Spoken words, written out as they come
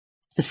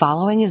The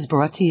following is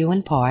brought to you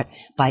in part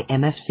by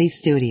MFC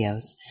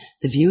Studios.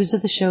 The views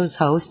of the show's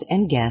host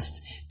and guests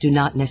do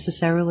not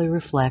necessarily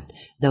reflect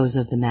those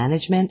of the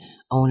management,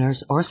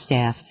 owners, or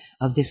staff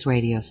of this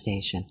radio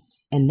station.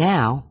 And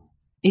now,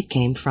 it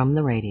came from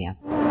the radio.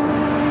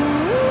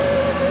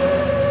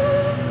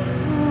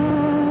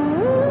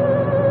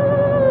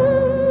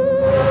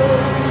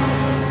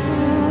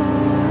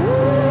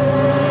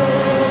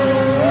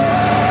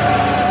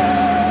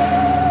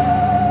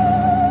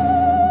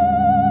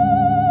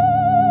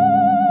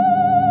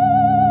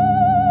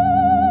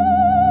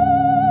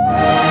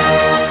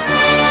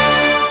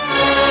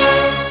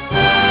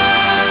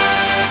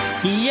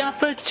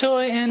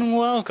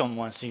 Welcome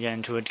once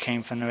again to It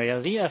Came From the Radio,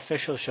 the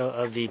official show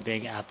of the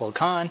Big Apple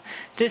Con.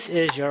 This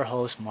is your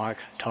host, Mark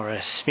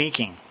Torres,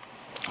 speaking.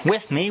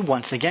 With me,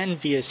 once again,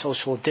 via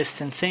social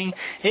distancing,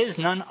 is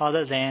none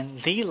other than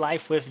the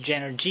Life with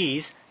Jenner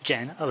G's,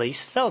 Jen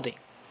Elise Feldy.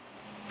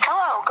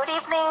 Hello, good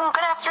evening,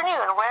 good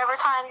afternoon, whatever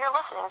time you're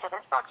listening to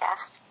this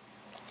broadcast.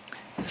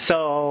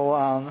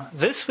 So,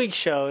 this week's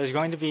show is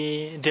going to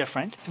be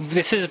different.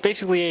 This is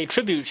basically a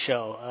tribute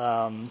show.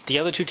 The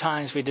other two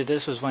times we did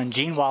this was when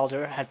Gene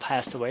Wilder had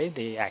passed away,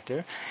 the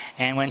actor,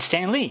 and when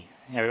Stan Lee,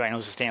 everybody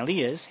knows who Stan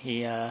Lee is,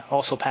 he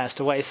also passed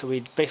away, so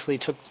we basically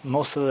took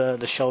most of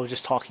the show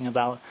just talking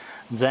about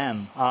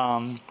them.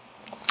 A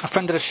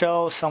friend of the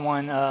show,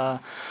 someone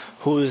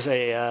who's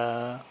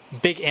a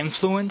big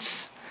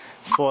influence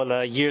for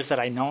the years that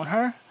I've known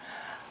her,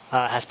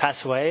 has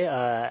passed away,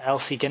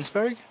 Elsie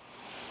Ginsberg.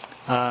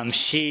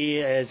 She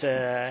is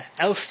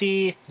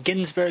Elsie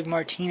Ginsberg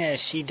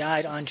Martinez. She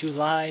died on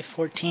July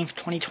 14th,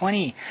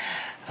 2020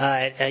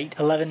 at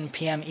 8:11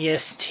 p.m.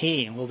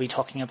 EST. We'll be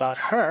talking about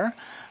her.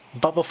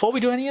 But before we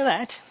do any of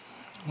that,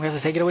 we have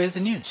to take it away with the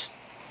news.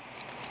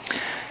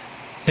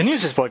 The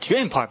news is brought to you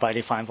in part by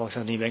the fine folks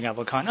of the Big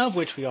Apple Con, of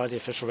which we are the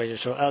official radio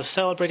show of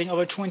celebrating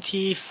over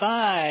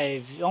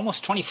 25,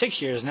 almost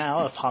 26 years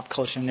now of pop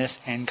culture-ness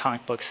and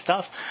comic book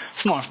stuff.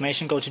 For more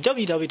information, go to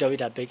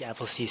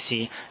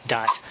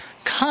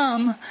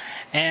www.bigapplecc.com.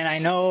 And I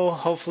know,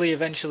 hopefully,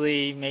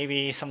 eventually,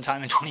 maybe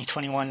sometime in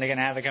 2021, they're going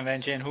to have a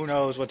convention. Who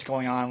knows what's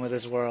going on with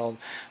this world.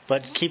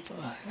 But keep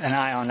an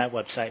eye on that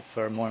website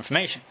for more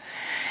information.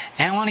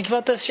 And I want to give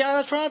out the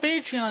shout-outs for our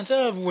Patreons,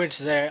 of which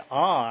there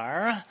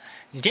are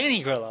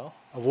Danny Grillo,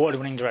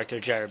 award-winning director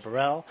Jared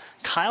Burrell,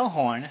 Kyle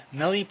Horn,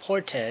 Millie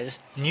Portez,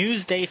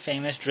 Newsday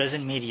famous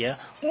Dresden Media,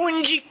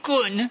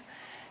 Unji-kun,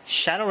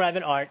 Shadow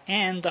Rabbit Art,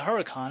 and the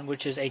Huracan,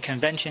 which is a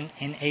convention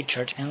in a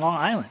church in Long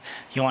Island.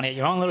 If you want to get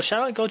your own little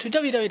shout-out, go to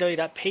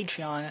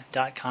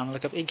www.patreon.com and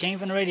look up It Came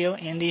From the Radio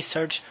in the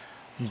search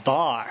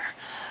bar.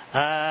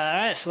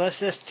 Alright, so let's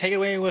just take it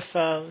away with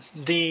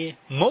the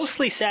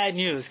mostly sad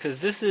news, because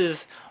this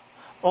is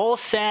all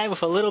sad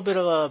with a little bit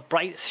of a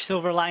bright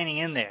silver lining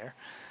in there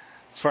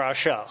for our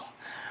show.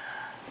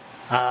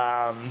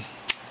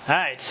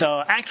 Alright,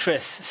 so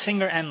actress,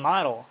 singer, and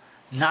model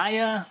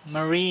Naya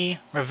Marie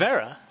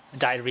Rivera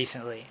died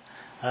recently.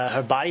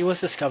 Her body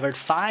was discovered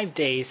 5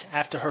 days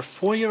after her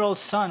 4-year-old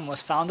son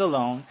was found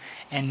alone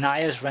in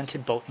Naya's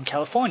rented boat in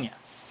California.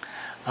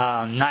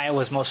 Naya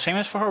was most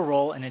famous for her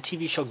role in the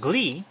TV show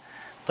Glee,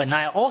 but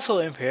Naya also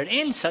appeared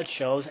in such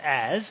shows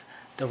as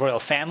The Royal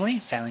Family,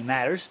 Family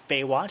Matters,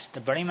 Baywatch, The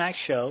Bernie Mac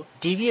Show,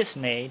 Devious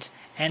Maids,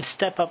 and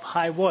Step Up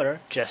High Water,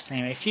 just to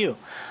name a few.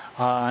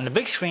 On the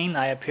big screen,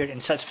 I appeared in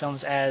such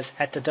films as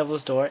At the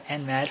Devil's Door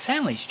and Mad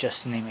Families,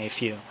 just to name a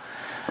few.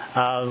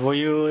 Were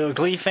you a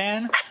Glee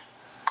fan? Do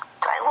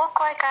I look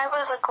like I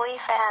was a Glee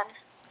fan?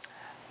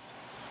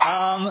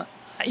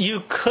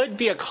 You could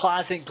be a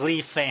closet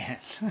Glee fan.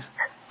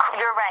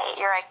 You're right.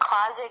 You're a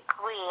closet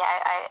Glee.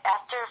 I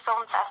after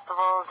film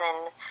festivals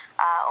and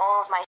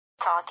all of my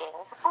talking.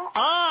 Oops.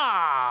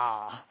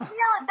 Ah! You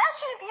know, that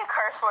shouldn't be a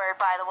curse word,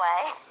 by the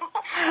way.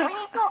 We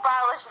need to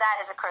abolish that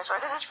as a curse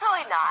word, because it's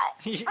really not.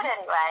 But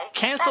anyway.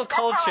 Cancel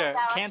culture.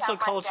 Cancel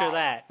culture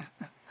that.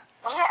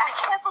 Yeah,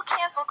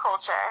 cancel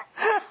culture.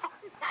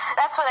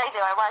 That's what I do.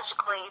 I watch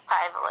Glee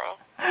privately.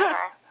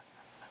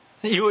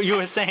 Sure. You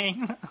were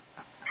saying?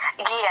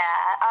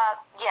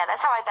 Yeah,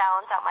 that's how I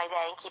balance out my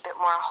day and keep it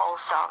more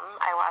wholesome.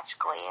 I watch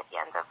Glee at the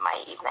end of my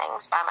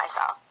evenings by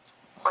myself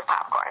with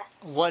popcorn.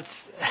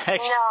 What's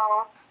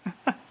No,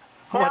 an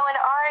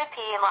RIP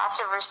and lots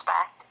of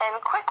respect. And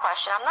quick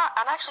question,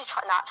 I'm actually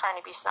not trying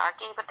to be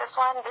snarky, but this is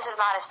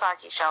not a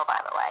snarky show,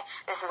 by the way.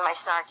 This is my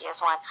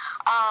snarkiest one.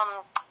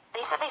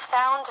 They said they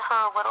found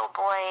her little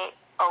boy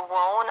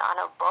alone on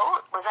a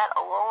boat. Was that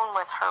alone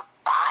with her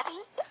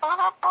body on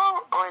a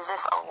boat, or is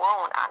this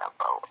alone on a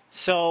boat?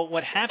 So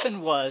what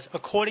happened was,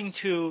 according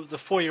to the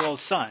 4-year-old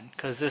son,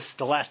 because this is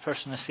the last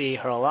person to see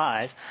her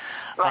alive,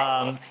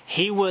 right.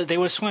 They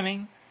were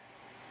swimming,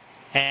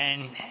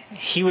 and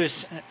he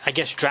was, I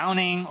guess,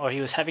 drowning, or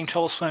he was having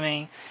trouble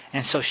swimming,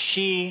 and so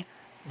she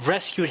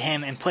rescued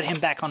him and put him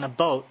back on the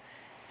boat,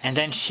 and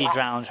then she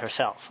drowned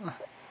herself.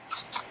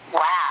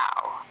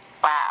 Wow,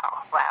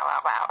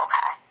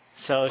 okay.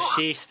 So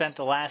she spent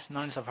the last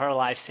moments of her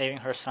life saving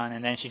her son,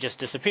 and then she just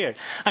disappeared.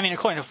 I mean,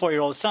 according to the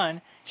 4-year-old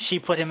son, she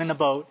put him in the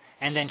boat,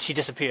 and then she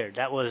disappeared.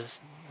 That was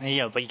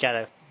but you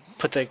gotta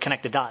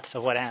connect the dots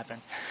of what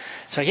happened.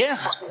 So yeah,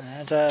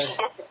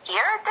 she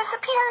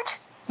disappeared.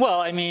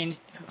 Well, I mean,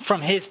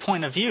 from his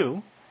point of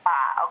view,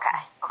 okay.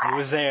 He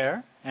was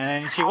there, and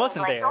then she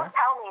wasn't there. Don't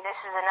tell me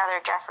this is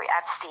another Jeffrey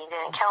Epstein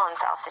didn't kill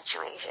himself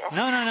situation.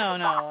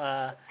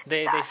 No.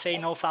 They say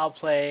no foul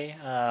play.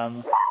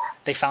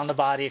 They found the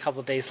body a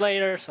couple of days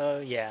later, so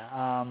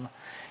yeah.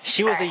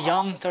 She was a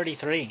young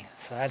 33,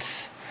 so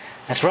that's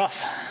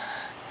rough.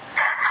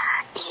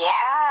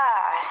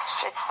 Yeah,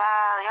 it's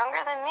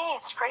younger than me.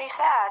 It's pretty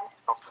sad.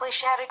 Hopefully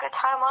she had a good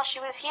time while she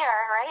was here,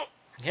 right?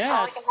 Yeah, that's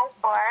all we can hope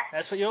for.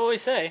 That's what you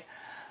always say.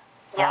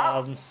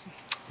 Yeah.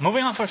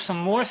 Moving on for some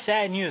more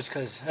sad news,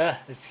 because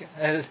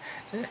it's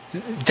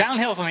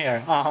downhill from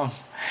here.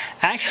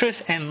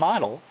 Actress and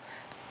model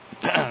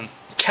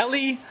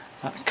Kelly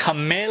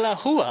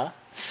Kamelahua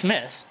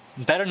Smith,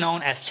 better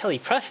known as Kelly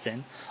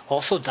Preston,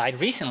 also died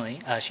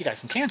recently. She died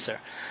from cancer.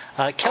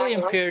 Kelly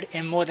appeared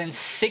in more than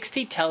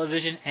 60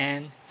 television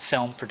and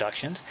film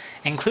productions,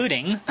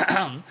 including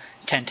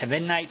 10 to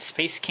Midnight,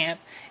 Space Camp,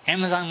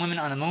 Amazon Women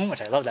on the Moon,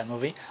 which I love that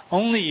movie,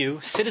 Only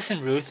You,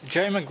 Citizen Ruth,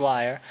 Jerry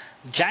Maguire,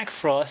 Jack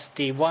Frost,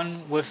 the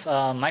one with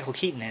Michael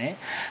Keaton in it.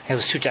 It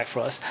was two Jack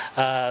Frosts.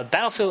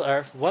 Battlefield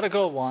Earth, What a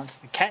Girl Wants,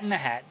 The Cat in the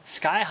Hat,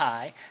 Sky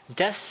High,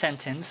 Death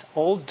Sentence,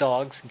 Old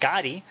Dogs,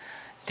 Gotti,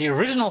 the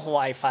original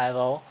Hawaii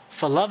Five-0,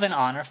 For Love and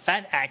Honor,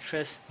 Fat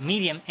Actress,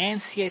 Medium,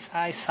 and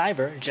CSI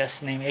Cyber, just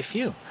to name a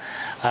few.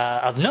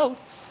 Of note,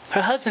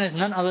 her husband is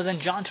none other than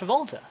John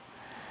Travolta.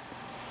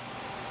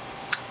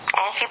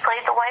 And she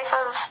played the wife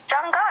of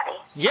John Gotti.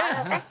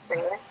 Yeah.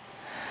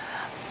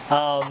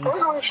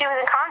 Supposedly she was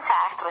in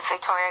contact with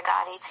Victoria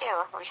Gotti,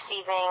 too,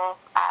 receiving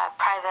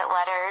private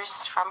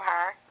letters from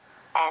her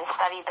and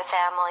studied the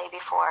family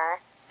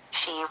before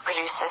she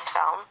produced this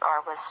film,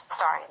 or was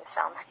starring in this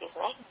film, excuse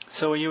me.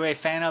 So were you a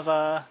fan of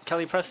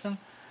Kelly Preston?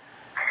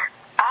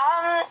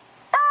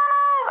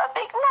 A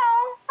big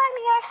no. I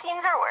mean, I've seen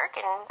her work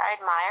and I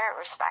admire and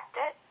respect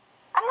it.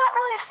 I'm not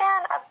really a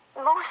fan of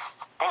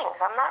most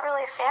things. I'm not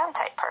really a fan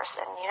type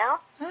person, you know?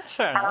 That's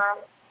fair enough.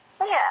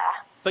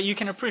 Yeah. But you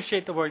can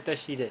appreciate the work that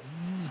she did.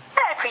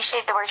 I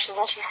appreciate the work she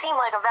did. She seemed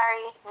like a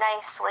very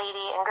nice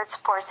lady and good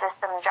support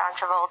system, John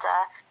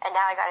Travolta, and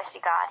now I got to see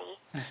Gotti.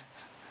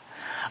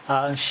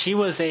 She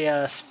was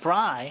a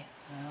spry,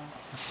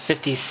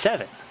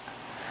 57.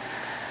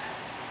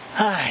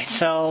 All right,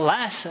 so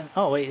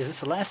is this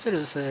the last bit?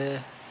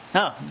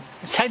 No,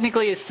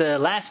 technically it's the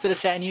last bit of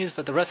sad news,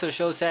 but the rest of the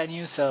show is sad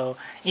news, so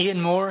even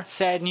more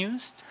sad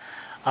news.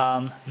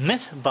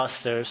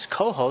 Mythbusters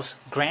co-host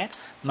Grant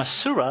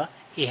Masura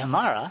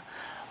Ihimara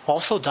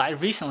also died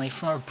recently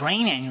from a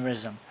brain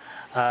aneurysm.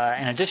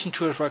 In addition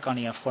to his work on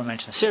the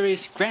aforementioned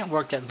series, Grant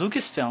worked at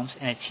Lucasfilms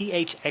in a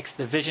THX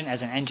division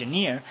as an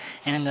engineer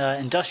and in the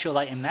Industrial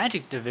Light and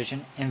Magic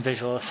division in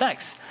visual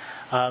effects.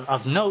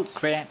 Of note,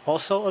 Grant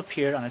also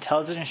appeared on the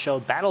television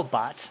show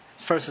BattleBots,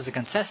 first as a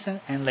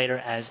contestant and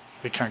later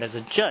returned as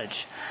a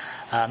judge.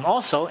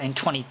 Also, in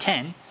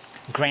 2010,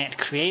 Grant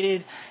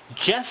created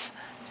Jeff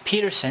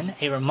Peterson,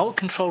 a remote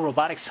control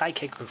robotic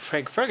sidekick of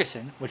Craig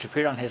Ferguson, which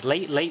appeared on his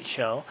Late Late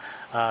Show.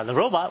 The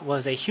robot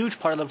was a huge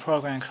part of the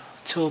program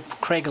until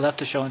Craig left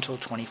the show until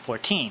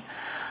 2014.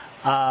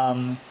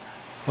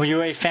 Were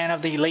you a fan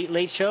of the Late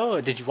Late Show,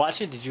 or did you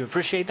watch it? Did you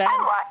appreciate that?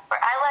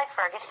 I like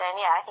Ferguson,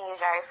 yeah. I think he's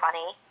very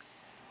funny.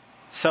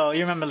 So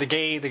you remember the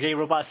gay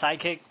robot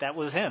sidekick? That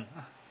was him.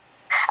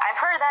 I've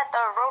heard that the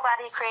robot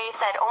he created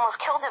said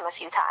almost killed him a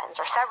few times,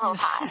 or several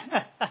times.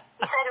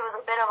 He said it was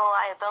a bit of a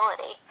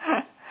liability.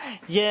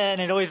 Yeah,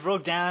 and it always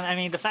broke down. I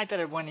mean, the fact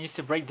that when it used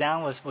to break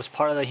down was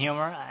part of the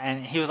humor,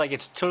 and he was like,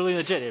 it's totally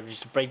legit. It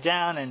used to break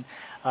down, and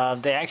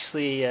they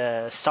actually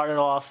started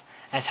off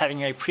as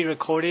having a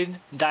pre-recorded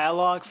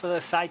dialogue for the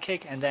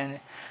sidekick, and then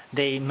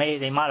they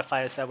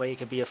modified it so that way it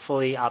could be a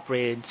fully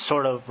operated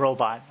sort of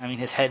robot. I mean,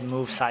 his head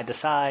moved side to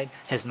side,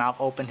 his mouth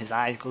open, his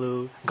eyes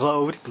glowed,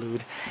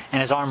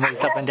 and his arm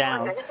raised up and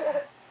down.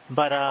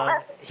 But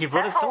he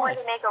brought it to life. That's one way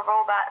to make a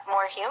robot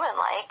more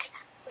human-like.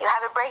 You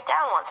have it break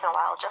down once in a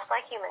while, just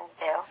like humans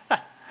do.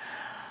 I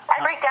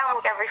break down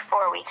like every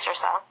 4 weeks or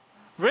so.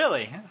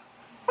 Really?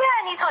 Yeah,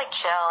 I need to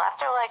chill.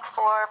 After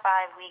 4 or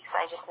 5 weeks,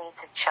 I just need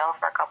to chill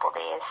for a couple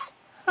days.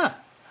 Huh.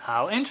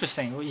 How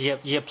interesting.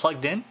 You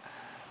plugged in?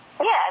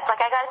 Yeah, it's like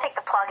I gotta take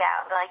the plug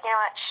out and be like, you know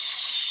what,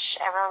 shh,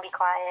 everyone be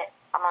quiet.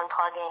 I'm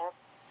unplugging.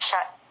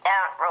 Shut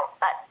down,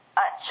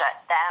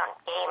 shut down,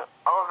 game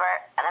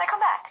over, and then I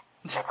come back.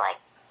 It's like,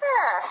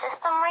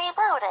 system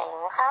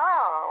rebooting.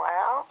 Hello,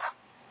 world.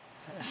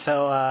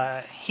 So,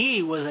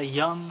 he was a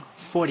young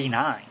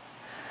 49.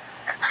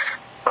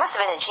 Must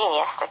have been a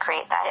genius to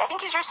create that. I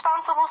think he's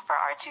responsible for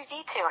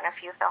R2-D2 in a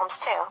few films,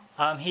 too.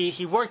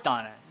 He worked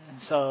on it.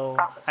 So,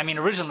 I mean,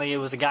 originally it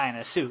was a guy in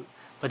a suit,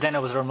 but then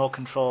it was a remote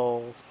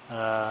control,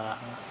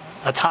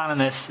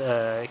 autonomous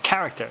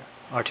character,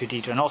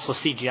 R2-D2, and also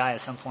CGI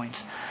at some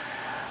points.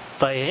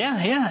 But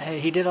yeah,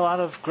 he did a lot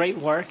of great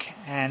work,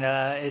 and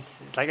it's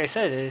like I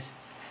said,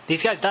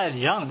 these guys died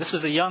young. This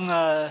was a young,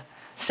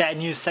 sad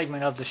news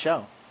segment of the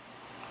show.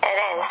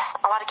 It is.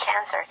 A lot of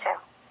cancer, too.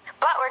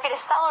 But we're we're going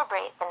to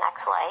celebrate the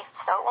next life,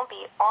 so it won't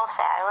be all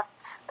sad.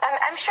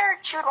 I'm sure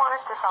she would want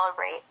us to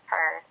celebrate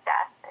her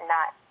death and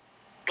not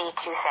be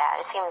too sad.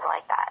 It seems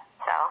like that.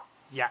 So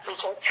yes. We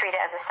can treat it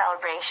as a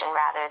celebration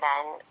rather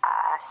than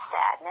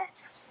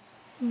sadness.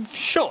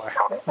 Sure.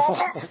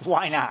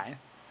 Why not?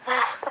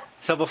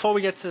 So before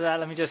we get to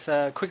that, let me just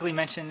quickly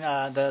mention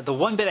the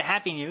one bit of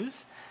happy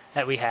news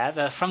that we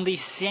have from the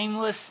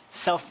Shameless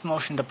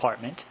Self-Promotion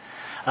Department.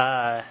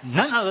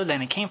 None other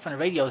than it came from the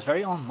radio's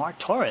very own Mark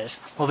Torres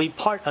will be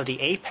part of the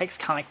Apex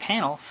Comic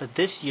panel for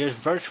this year's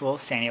virtual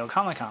San Diego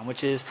Comic-Con,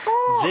 which is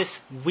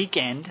this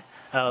weekend,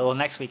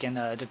 next weekend,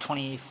 the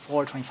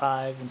 24,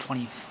 25, and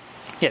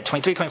 23,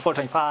 24,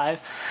 25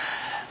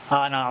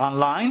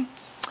 online.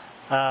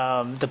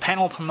 The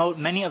panel will promote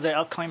many of their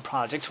upcoming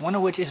projects, one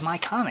of which is my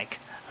comic.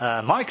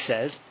 Mark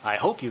says, I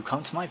hope you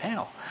come to my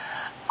panel.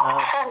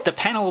 The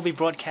panel will be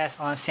broadcast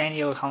on San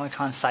Diego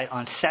Comic-Con site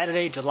on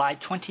Saturday, July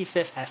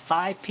 25th at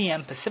 5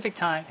 p.m. Pacific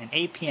Time and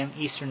 8 p.m.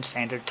 Eastern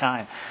Standard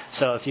Time.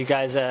 So if you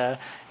guys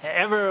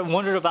ever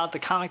wondered about the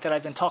comic that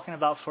I've been talking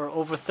about for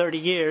over 30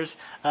 years,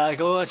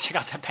 go check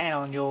out the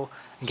panel and you'll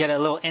get a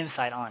little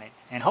insight on it.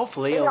 And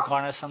hopefully it'll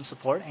garner some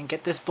support and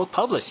get this book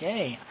published.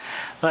 Yay!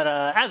 But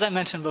as I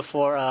mentioned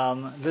before,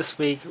 this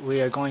week we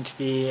are going to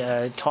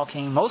be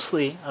talking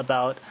mostly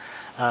about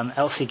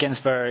Elsie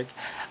Ginsberg.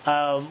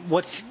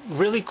 What's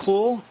really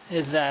cool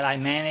is that I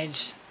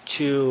managed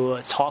to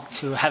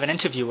have an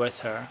interview with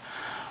her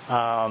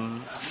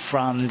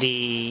from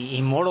the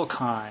Immortal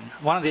Con,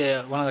 one of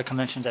the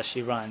conventions that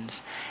she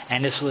runs,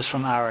 and this was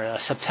from our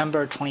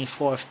September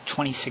 24th,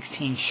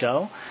 2016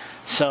 show.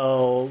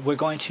 So we're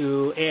going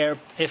to air,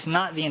 if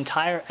not the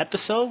entire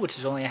episode, which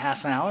is only a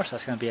half an hour, so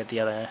that's going to be at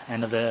the other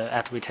end of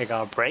after we take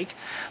our break.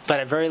 But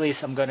at very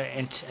least, I'm going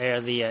to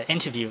air the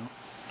interview,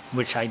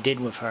 which I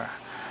did with her.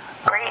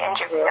 Great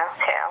interview,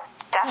 too.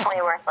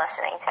 Definitely worth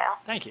listening to.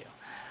 Thank you.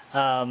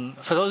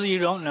 For those of you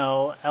who don't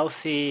know,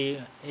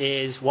 Elsie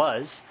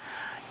was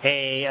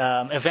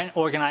a event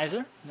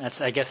organizer.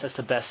 I guess that's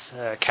the best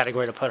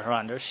category to put her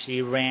under.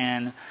 She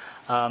ran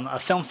a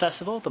film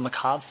festival, the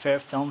Macabre Fair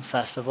Film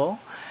Festival.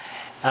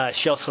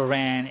 She also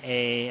ran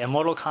a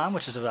Immortal Con,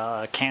 which is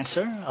about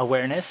cancer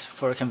awareness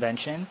for a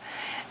convention.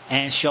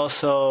 And she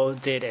also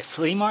did a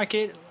flea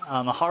market,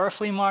 a horror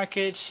flea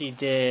market. She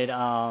did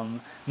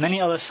many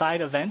other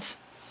side events,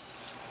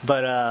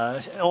 but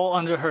all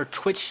under her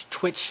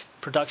Twitch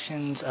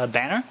Productions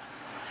banner.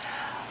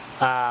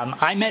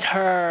 I met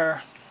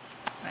her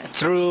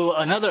through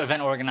another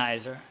event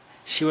organizer.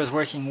 She was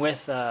working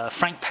with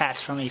Frank Patch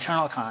from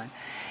Eternal Con.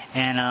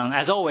 And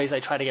as always,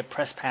 I try to get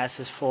press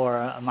passes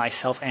for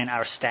myself and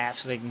our staff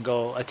so they can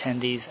go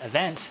attend these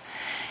events.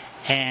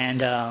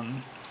 And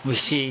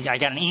I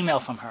got an email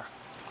from her.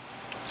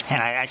 And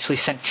I actually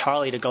sent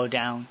Charlie to go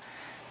down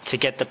to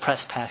get the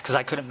press pass because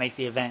I couldn't make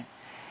the event.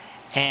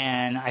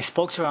 And I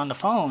spoke to her on the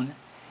phone.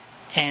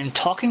 And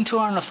talking to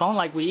her on the phone,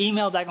 like we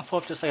emailed back and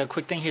forth, just like a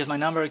quick thing, here's my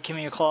number, give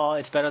me a call,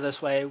 it's better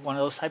this way, one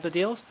of those type of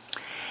deals.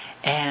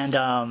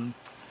 And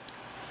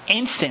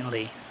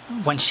instantly,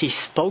 when she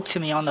spoke to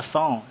me on the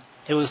phone,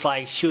 it was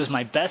like she was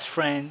my best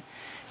friend.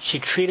 She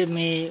treated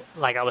me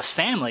like I was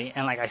family.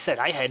 And like I said,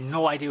 I had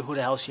no idea who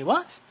the hell she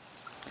was.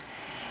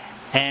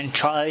 And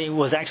Charlie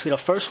was actually the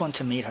first one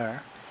to meet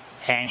her.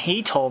 And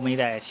he told me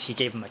that she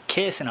gave him a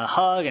kiss and a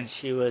hug. And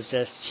she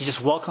just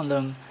welcomed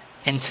him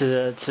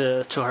into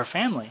to her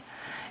family.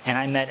 And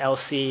I met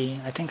Elsie,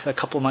 I think a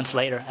couple months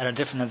later at a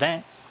different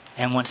event.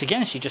 And once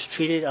again, she just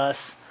treated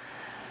us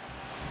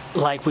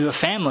like we were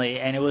family,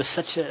 and it was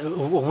such a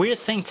weird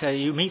thing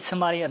you meet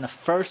somebody and the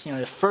first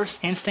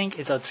instinct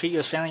is to treat you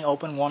as family,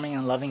 open, warming,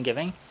 and loving,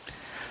 giving.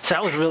 So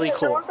that was really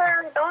cool.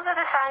 Those are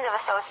the signs of a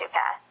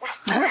sociopath.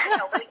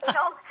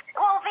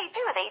 Well, they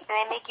do.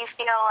 They make you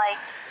feel like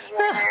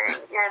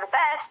you're the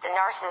best, and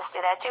narcissists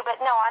do that too. But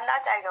no, I'm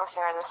not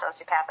diagnosing her as a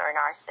sociopath or a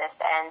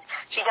narcissist. And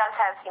she does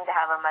seem to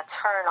have a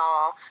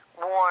maternal,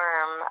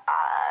 warm,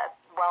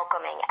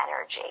 welcoming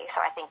energy.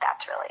 So I think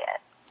that's really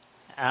it.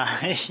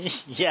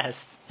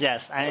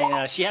 Yes. I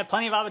mean, she had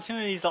plenty of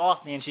opportunities to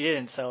off me, and she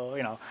didn't. So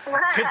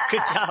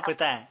good job with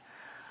that.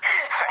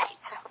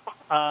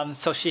 Right.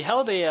 So she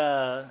held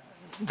the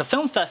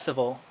film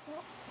festival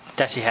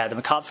that she had, the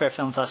Macabre Fair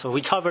Film Festival.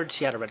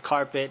 She had a red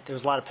carpet. There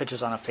was a lot of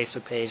pictures on her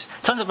Facebook page.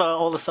 Tons of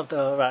all the stuff,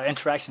 the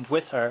interactions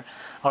with her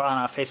are on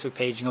our Facebook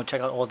page. You can go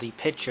check out all the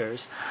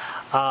pictures.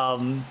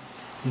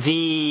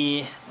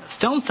 The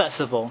film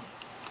festival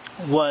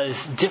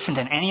was different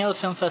than any other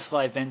film festival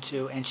I've been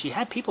to, and she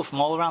had people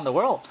from all around the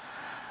world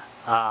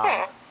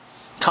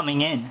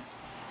coming in.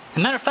 As a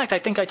matter of fact, I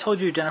think I told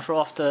you, Jennifer,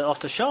 off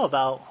the show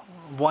about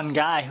one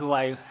guy who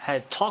I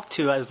had talked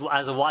to as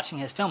I was watching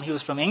his film. He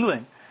was from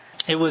England.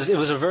 It was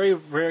a very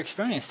rare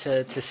experience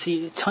to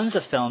see tons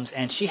of films,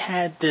 and she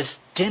had this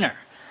dinner.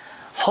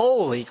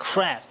 Holy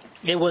crap!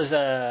 It was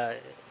a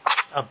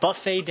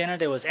buffet dinner.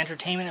 There was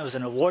entertainment. It was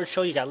an award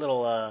show. You got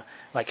little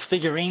like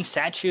figurine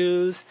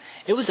statues.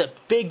 It was a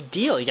big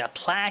deal. You got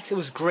plaques. It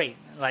was great.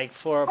 Like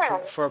for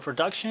a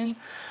production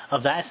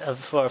of that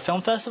for a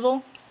film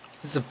festival,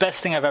 it's the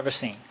best thing I've ever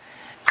seen.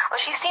 Well,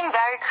 she seemed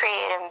very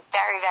creative,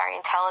 very, very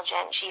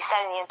intelligent. She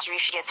said in the interview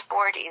she gets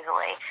bored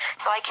easily.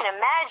 So I can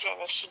imagine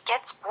if she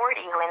gets bored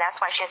easily, and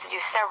that's why she has to do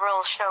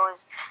several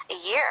shows a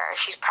year,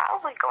 she's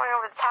probably going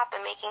over the top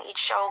and making each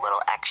show a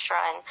little extra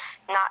and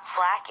not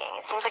slacking.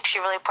 It seems like she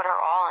really put her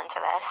all into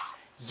this.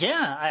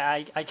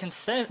 Yeah, I can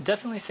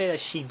definitely say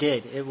that she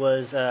did. It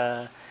was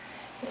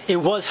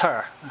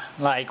her.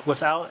 Like,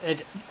 without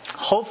it,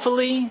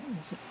 hopefully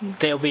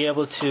they'll be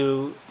able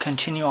to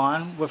continue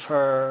on with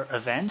her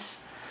events.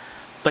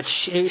 But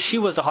she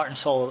was the heart and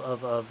soul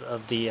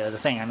of the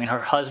thing. I mean, her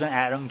husband,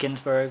 Adam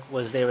Ginsberg,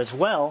 was there as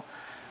well,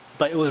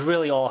 but it was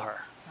really all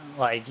her.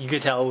 Like, you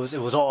could tell it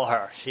was all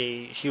her.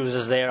 She was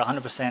just there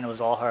 100%. It was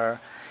all her.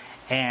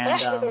 And yeah,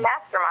 she's a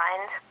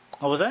mastermind.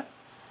 What was that?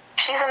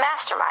 She's a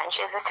mastermind.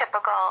 She's the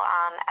typical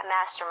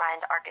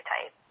mastermind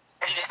archetype.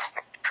 There's just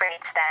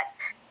traits that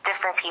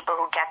different people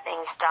who get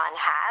things done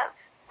have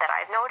that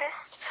I've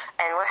noticed.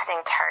 And listening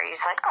to her, you're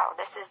just like, oh,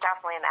 this is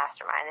definitely a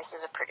mastermind. This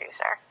is a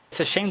producer.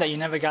 It's a shame that you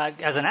never got,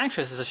 as an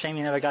actress, it's a shame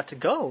you never got to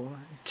go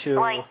to...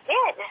 Well, I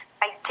did.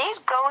 I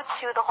did go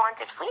to the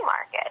Haunted Flea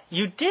Market.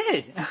 You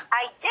did?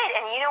 I did.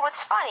 And you know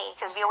what's funny?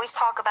 Because we always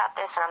talk about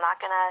this, and I'm not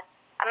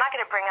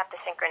gonna bring up the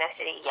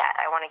synchronicity yet.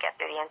 I want to get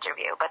through the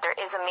interview. But there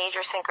is a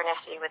major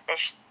synchronicity with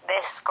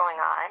this going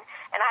on.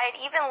 And I had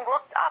even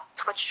looked up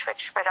Twitch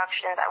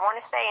Productions, I want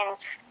to say in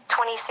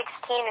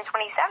 2016 and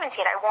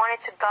 2017. I wanted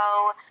to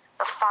go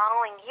the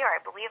following year. I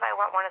believe I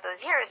went one of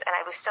those years, and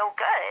I was so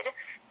good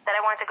that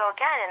I wanted to go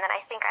again. And then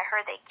I think I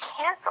heard they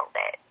canceled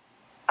it.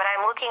 But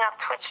I'm looking up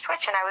Twitch,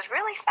 and I was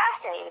really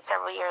fascinated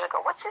several years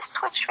ago. What's this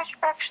Twitch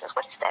Productions?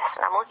 What is this?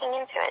 And I'm looking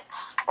into it.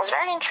 I was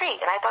very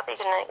intrigued, and I thought they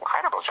did an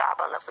incredible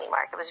job on the flea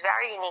market. It was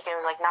very unique, and it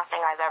was like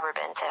nothing I've ever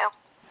been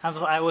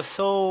to. I was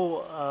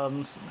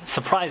so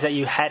surprised that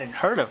you hadn't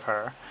heard of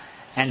her,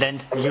 and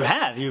then you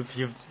have. You've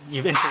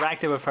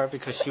interacted with her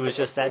because she was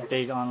just that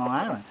big on Long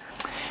Island.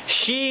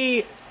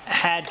 She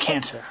had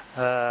cancer.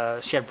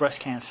 She had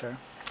breast cancer,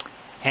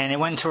 and it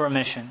went into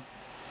remission.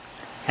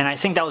 And I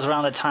think that was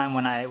around the time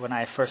when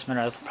I first met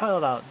her. It was probably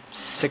about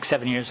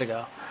 6-7 years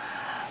ago.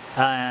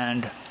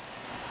 And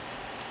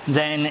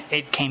then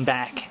it came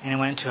back, and it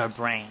went into her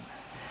brain.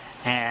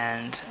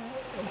 And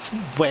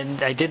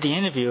when I did the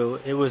interview,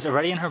 it was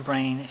already in her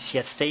brain. She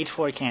had stage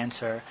 4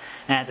 cancer.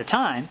 And at the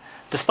time,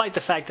 despite the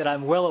fact that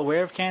I'm well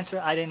aware of cancer,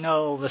 I didn't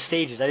know the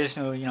stages. I just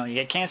knew, you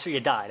get cancer, you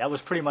die. That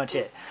was pretty much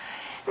it.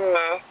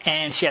 Mm-hmm.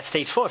 And she had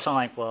stage 4, so I'm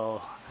like,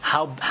 well...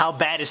 How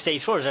bad is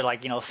stage 4? Is there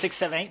 6,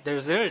 7, 8?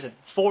 There isn't.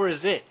 4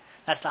 is it.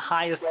 That's the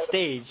highest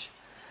stage.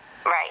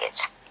 Right.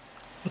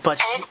 But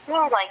and it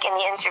seemed like in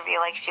the interview,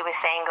 like she was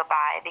saying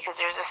goodbye, because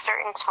there's a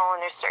certain tone,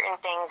 there's certain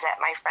things that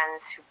my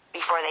friends who,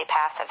 before they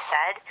passed have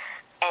said,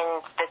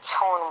 and the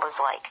tone was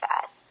like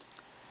that.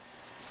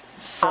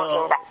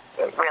 So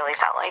It really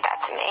felt like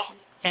that to me.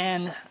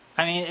 And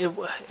I mean,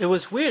 it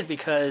was weird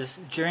because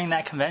during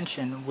that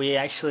convention, we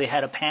actually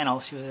had a panel.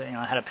 She was,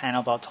 had a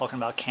panel about talking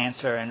about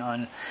cancer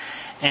and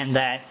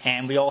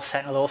we all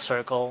sat in a little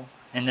circle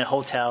in the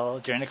hotel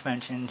during the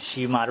convention.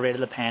 She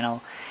moderated the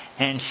panel,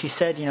 and she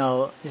said,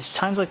 it's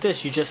times like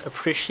this you just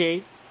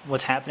appreciate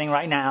what's happening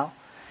right now,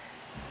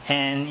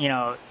 and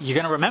you're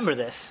going to remember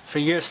this for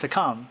years to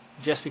come,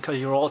 just because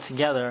you're all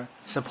together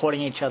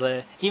supporting each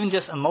other, even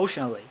just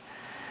emotionally.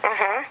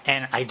 Mm-hmm.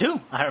 And I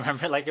do. I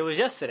remember it like it was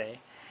yesterday.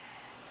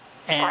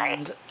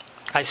 And right.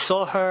 I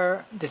saw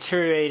her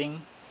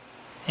deteriorating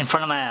in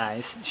front of my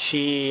eyes.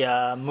 She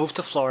moved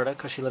to Florida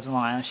because she lives in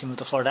Long Island. She moved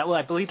to Florida. Well,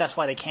 I believe that's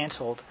why they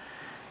canceled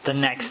the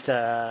next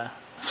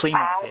flea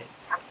market,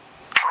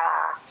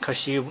 because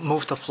she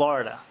moved to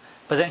Florida.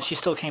 But then she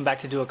still came back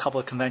to do a couple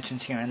of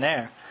conventions here and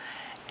there.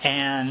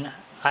 And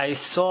I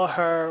saw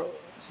her,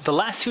 the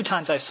last 2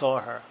 times I saw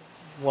her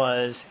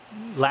was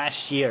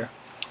last year,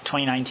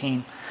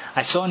 2019.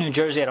 I saw her in New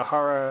Jersey at a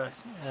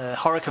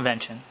horror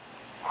convention,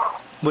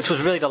 which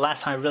was really the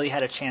last time I really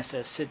had a chance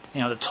to sit,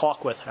 to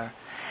talk with her.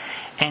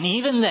 And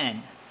even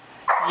then,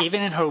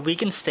 even in her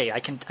weakened state,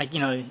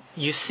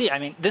 you see, I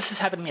mean, this has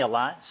happened to me a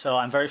lot, so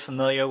I'm very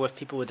familiar with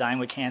people who are dying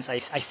with cancer.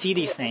 I see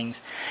these things,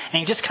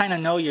 and you just kind of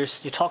know you're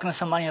talking to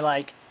somebody, you're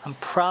like, I'm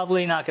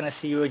probably not going to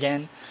see you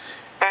again.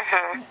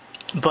 Uh-huh.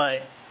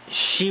 But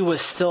she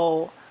was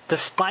still,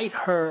 despite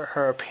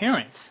her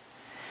appearance,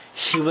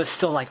 she was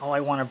still like,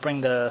 I want to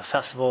bring the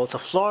festival to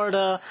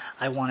Florida.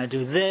 I want to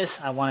do this.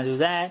 I want to do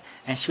that.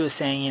 And she was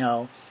saying,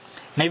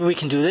 maybe we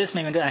can do this,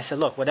 maybe we can do that. I said,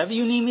 look, whatever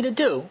you need me to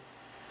do,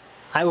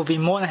 I will be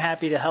more than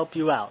happy to help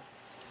you out.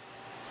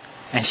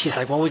 And she's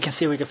like, well, we can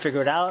see if we can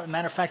figure it out.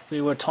 Matter of fact, we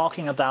were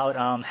talking about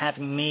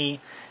having me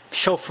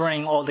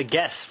chauffeuring all the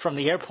guests from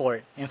the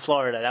airport in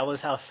Florida. That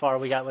was how far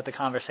we got with the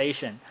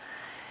conversation.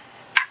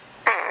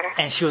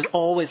 And she was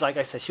always, like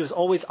I said, she was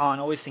always on,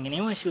 always thinking,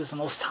 even when she was the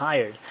most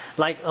tired.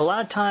 Like, a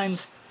lot of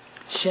times,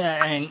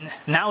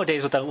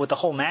 nowadays with the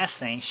whole mask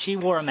thing, she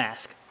wore a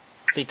mask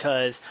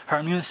because her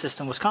immune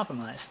system was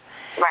compromised.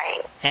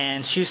 Right.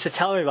 And she used to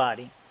tell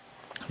everybody,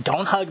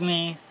 don't hug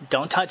me,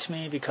 don't touch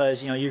me,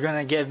 because, you're going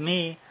to give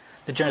me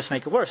the germs to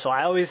make it worse. So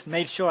I always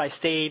made sure I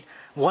stayed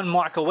 1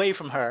 mark away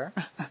from her.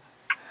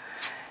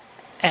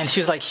 And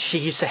she was like, she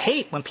used to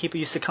hate when people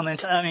used to come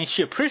into, I mean,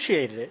 she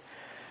appreciated it,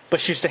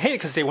 but she used to hate it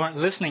because they weren't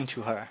listening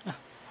to her.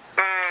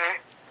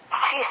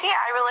 See,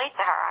 I relate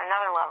to her on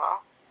another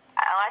level.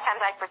 A lot of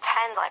times I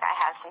pretend like I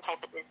have some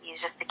type of disease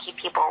just to keep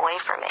people away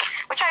from me,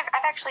 which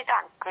I've actually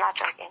done. I'm not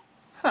joking.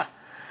 Huh.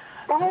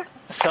 Mm-hmm.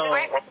 So, it's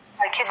great with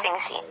kissing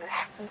scenes.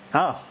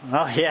 Oh,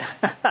 yeah.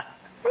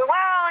 Well,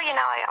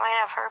 I might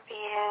have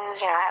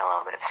herpes, I had a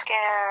little bit of a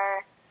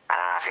scare. I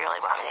don't know if you really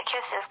want me to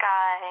kiss this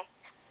guy.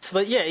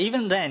 But yeah,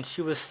 even then,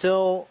 she was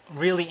still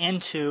really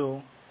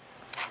into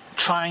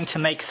trying to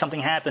make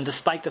something happen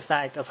despite the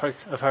fact of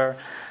her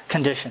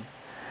condition.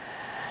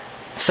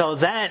 So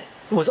that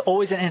was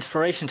always an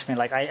inspiration to me.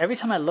 Like every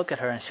time I look at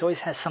her, and she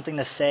always has something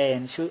to say,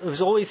 and it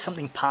was always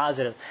something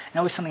positive and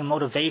always something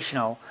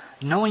motivational,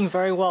 knowing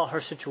very well her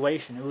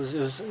situation.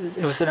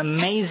 It was an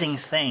amazing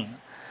thing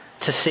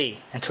to see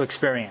and to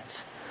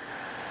experience.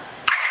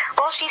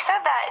 Well, she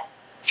said that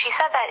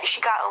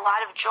she got a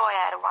lot of joy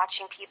out of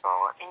watching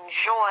people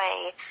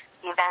enjoy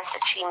the events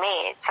that she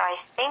made. So I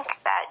think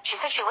that she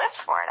said she lived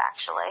for it,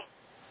 actually.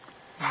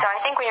 So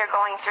I think when you're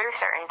going through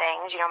certain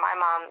things, my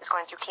mom is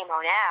going through chemo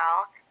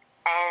now,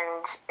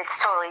 and it's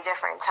totally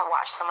different to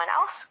watch someone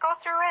else go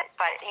through it,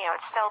 but,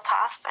 it's still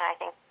tough, and I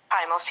think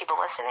probably most people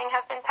listening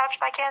have been touched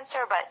by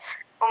cancer, but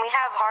when we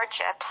have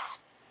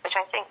hardships, which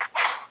I think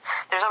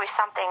there's always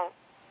something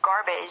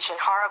garbage and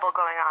horrible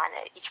going on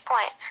at each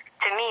point,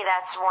 to me,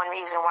 that's one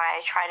reason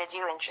why I try to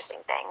do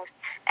interesting things.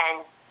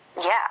 And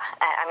yeah,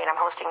 I mean, I'm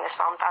hosting this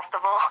film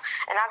festival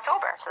in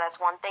October, so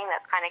that's one thing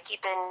that's kind of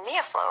keeping me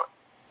afloat.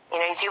 You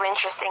do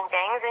interesting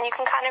things, and you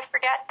can kind of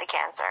forget the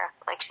cancer,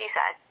 like she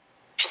said.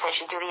 She said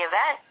she'd do the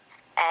event,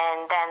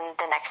 and then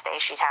the next day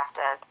she'd have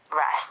to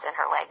rest, and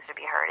her legs would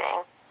be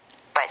hurting.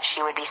 But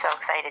she would be so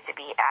excited to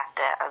be at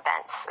the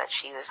events that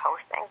she was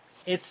hosting.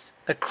 It's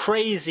a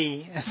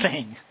crazy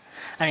thing.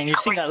 I mean, you've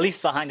seen at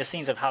least behind the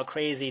scenes of how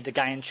crazy the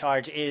guy in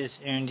charge is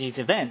in these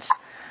events.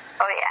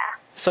 Oh, yeah.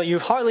 So you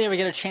hardly ever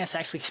get a chance to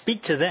actually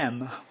speak to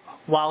them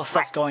while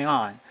stuff's going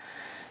on.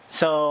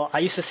 So I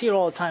used to see her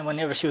all the time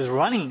whenever she was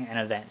running an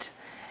event.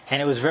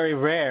 And it was very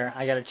rare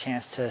I got a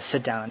chance to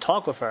sit down and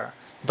talk with her.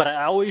 But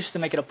I always used to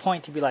make it a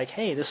point to be like,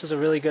 hey, this was a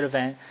really good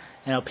event.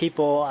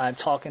 People I'm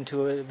talking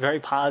to, very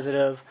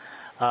positive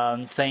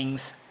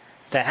things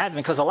that happen.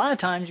 Because a lot of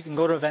times you can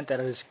go to an event that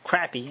is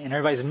crappy and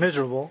everybody's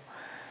miserable.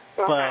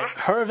 But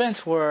her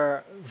events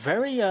were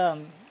very,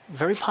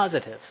 very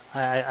positive.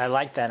 I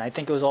like that. And I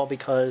think it was all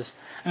because,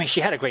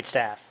 she had a great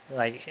staff.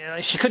 Like,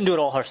 she couldn't do it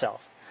all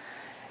herself.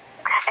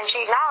 And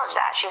she acknowledged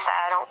that. She said,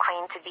 I don't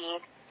claim to be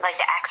like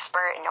the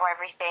expert and know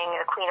everything,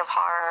 the queen of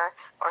horror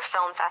or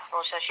film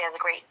festival. So she has a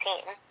great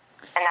team.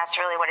 And that's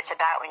really what it's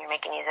about when you're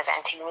making these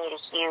events. You need a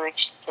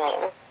huge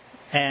team.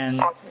 And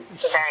a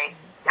very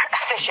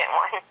efficient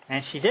one.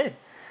 And she did.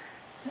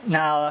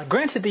 Now,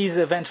 granted, these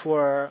events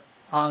were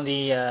on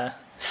the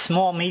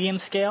small, medium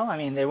scale.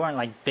 They weren't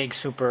like big,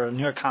 super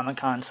New York Comic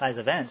Con size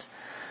events.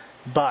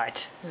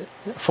 But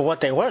for what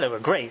they were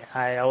great.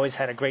 I always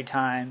had a great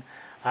time.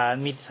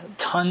 Meet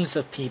tons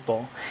of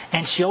people.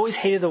 And she always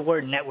hated the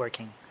word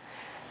networking.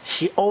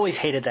 She always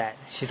hated that.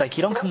 She's like,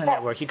 you don't come to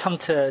network. You come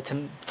to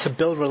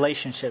build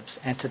relationships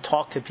and to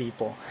talk to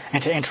people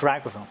and to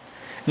interact with them.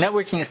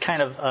 Networking is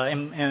kind of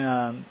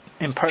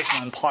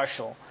impersonal and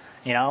partial,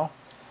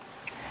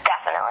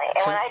 Definitely.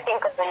 And when I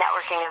think of a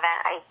networking event,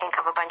 I think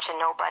of a bunch of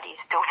nobodies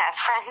who don't have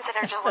friends and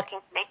are just looking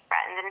to make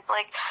friends. And it's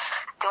like,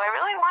 do I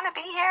really want to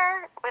be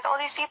here with all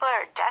these people that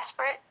are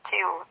desperate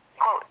to,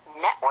 quote,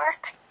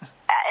 network?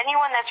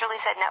 Anyone that's really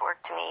said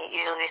network to me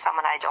usually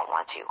someone I don't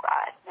want to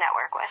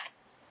network with.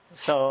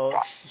 So,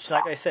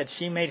 like I said,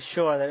 she made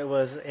sure that it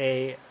was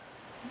a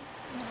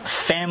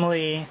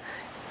family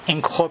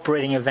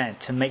incorporating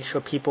event to make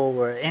sure people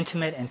were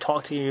intimate and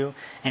talk to you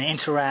and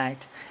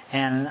interact.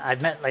 And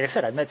I've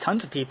met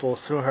tons of people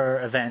through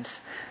her events,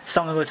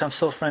 some of which I'm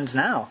still friends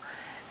now.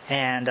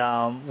 And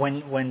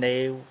when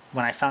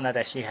I found out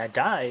that she had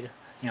died,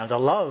 the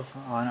love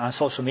on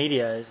social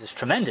media is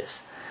tremendous.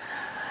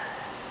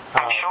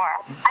 I'm sure.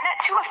 I met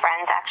two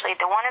friends, actually.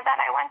 The one event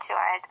I went to,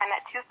 I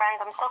met two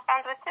friends I'm still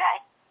friends with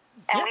today.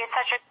 And we had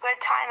such a good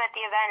time at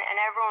the event, and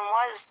everyone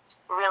was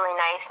really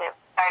nice.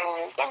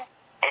 And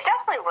it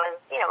definitely was,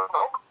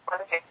 local. It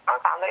wasn't big,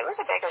 but it was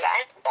a big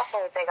event.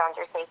 Definitely a big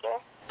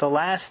undertaking.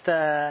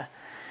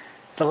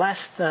 The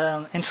last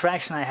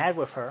interaction I had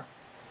with her,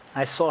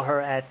 I saw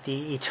her at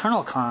the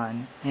Eternal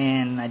Con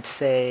in, I'd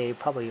say,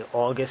 probably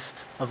August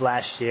of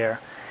last year.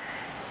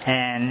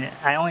 And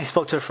I only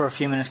spoke to her for a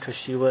few minutes because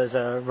she was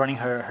running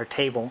her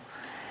table.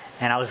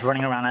 And I was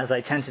running around as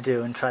I tend to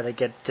do and try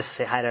to just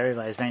say hi to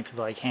everybody, as many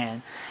people as I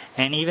can.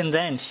 And even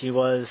then, she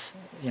was,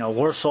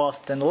 worse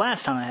off than the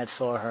last time I had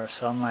saw her.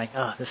 So I'm like,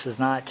 it's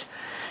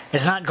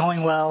not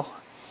going well.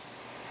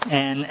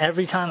 And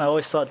every time I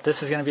always thought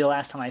this is going to be the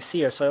last time I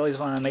see her. So I always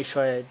wanted to make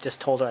sure I just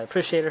told her I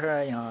appreciated her,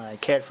 I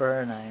cared for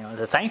her, and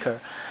to thank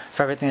her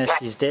for everything that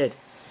she's did.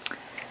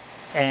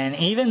 And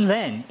even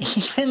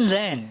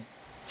then,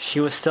 she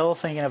was still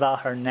thinking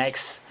about her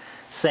next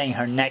thing,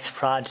 her next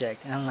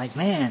project. And I'm like,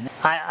 man,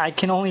 I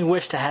can only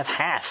wish to have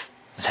half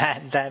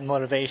that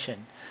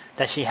motivation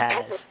that she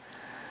has.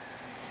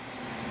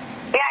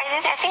 Yeah,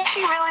 I think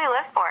she really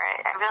lived for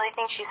it. I really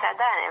think she said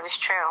that, and it was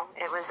true.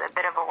 It was a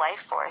bit of a life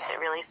force, it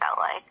really felt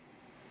like.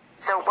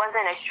 So it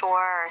wasn't a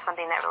chore or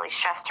something that really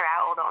stressed her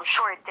out, although I'm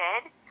sure it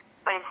did,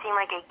 but it seemed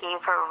like it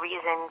gave her a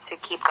reason to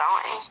keep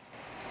going.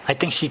 I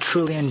think she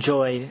truly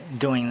enjoyed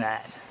doing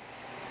that.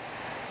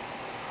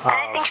 And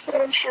I think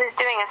she was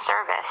doing a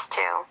service,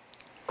 too.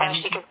 And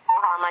she could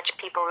tell how much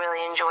people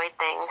really enjoyed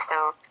things,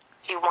 so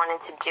she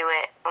wanted to do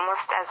it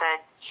almost as a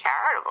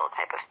charitable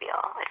type of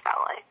feel, it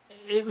felt like.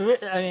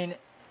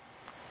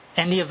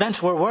 And the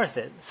events were worth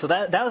it. So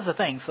that was the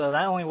thing. So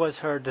not only was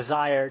her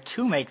desire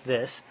to make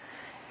this,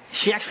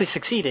 she actually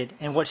succeeded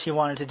in what she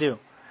wanted to do.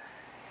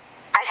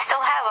 I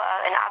still have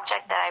an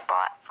object that I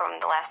bought from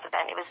the last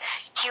event. It was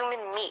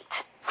human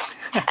meat.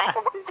 And I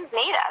said, what is it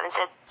made of? It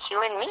said,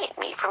 human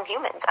meat from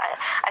humans.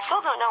 I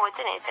still don't know what's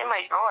in it. It's in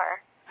my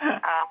drawer.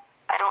 I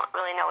don't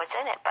really know what's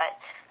in it, but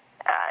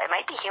it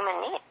might be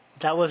human meat.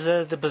 That was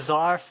the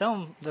Bazaar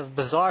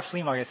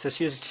flea market. So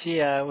she was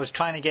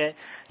trying to get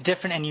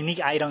different and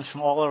unique items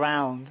from all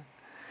around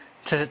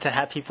to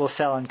have people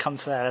sell and come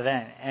to that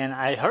event. And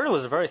I heard it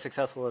was a very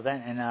successful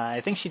event. And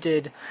I think she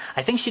did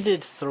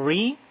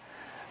 3.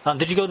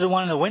 Did you go to the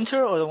one in the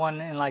winter or the one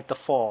in like the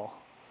fall?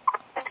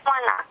 It's one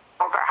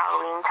over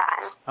Halloween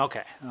time.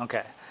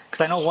 Okay.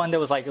 Because I know one that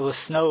was like it was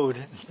snowed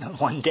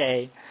one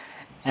day,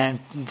 and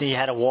you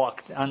had to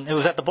walk. It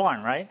was at the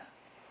barn, right?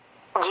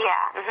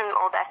 Yeah,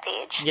 Old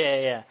Bethpage.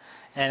 Yeah.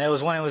 And it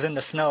was when it was in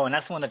the snow, and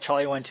that's the one that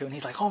Charlie went to, and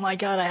he's like, "Oh my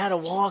God, I had to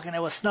walk, and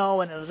it was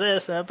snow, and it was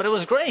this, but it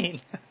was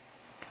great."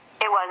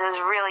 It was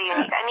really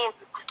unique. I mean,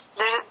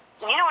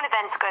 an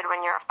event's good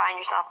when you find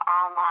yourself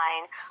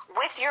online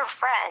with your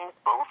friend,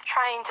 both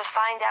trying to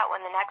find out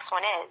when the next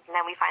one is, and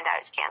then we find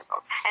out it's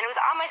canceled. And it was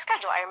on my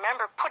schedule. I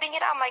remember putting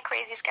it on my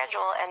crazy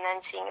schedule and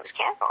then seeing it was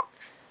canceled,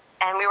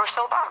 and we were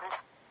so bummed.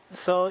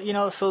 So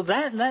so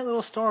that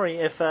little story,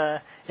 if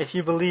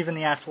you believe in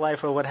the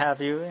afterlife or what have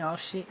you,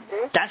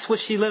 that's what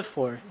she lived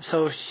for.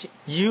 So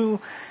you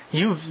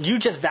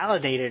just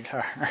validated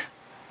her.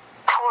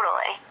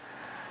 Totally.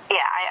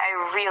 Yeah, I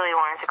really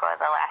wanted to go to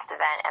the last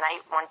event, and I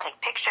wanted to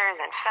take pictures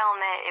and film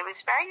it. It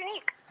was very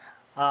unique.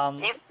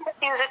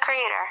 He was a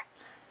creator.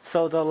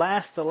 So the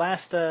last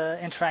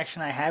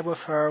interaction I had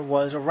with her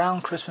was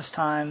around Christmas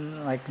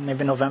time, like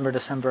maybe November,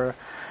 December,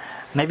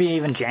 maybe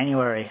even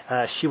January.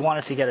 She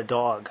wanted to get a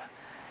dog,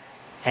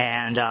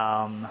 and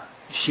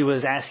she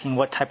was asking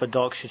what type of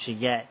dog should she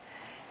get,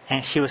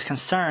 and she was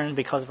concerned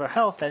because of her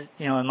health that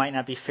it might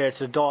not be fair to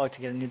the dog to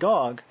get a new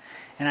dog.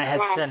 And I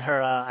had sent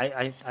her,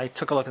 I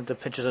took a look at the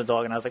pictures of the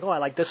dog, and I was like, oh, I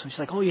like this one. She's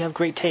like, oh, you have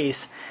great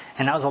taste.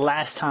 And that was the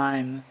last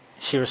time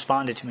she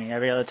responded to me.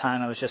 Every other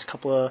time, I was just a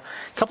couple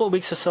of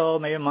weeks or so,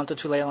 maybe a month or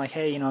two later, I'm like,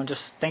 hey,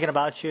 just thinking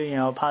about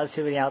you,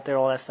 positivity out there,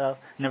 all that stuff.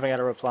 Never got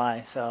a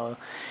reply. So,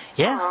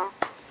 yeah,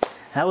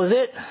 that was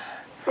it.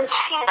 It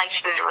seemed like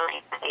she was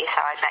really busy,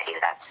 so I bet you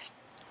that's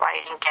why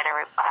you didn't get a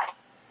reply.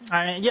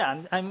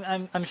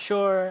 I'm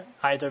sure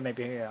either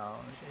maybe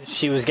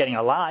she was getting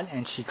a lot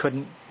and she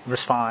couldn't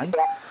respond.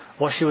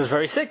 Or she was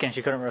very sick and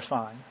she couldn't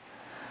respond.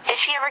 Did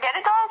she ever get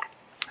a dog?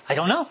 I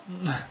don't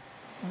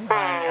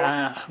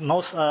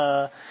know.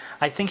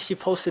 I think she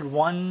posted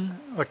 1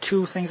 or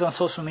 2 things on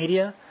social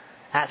media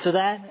after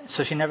that,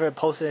 so she never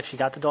posted if she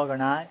got the dog or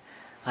not.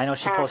 I know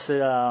she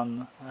posted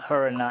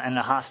her in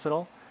the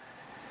hospital.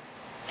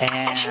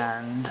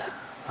 And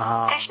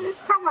did she have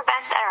an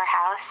event at her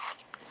house?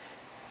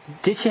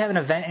 Did she have an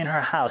event in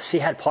her house? She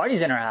had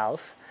parties in her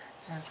house.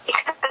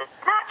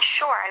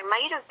 Sure, I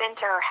might have been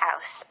to her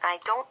house. I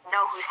don't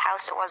know whose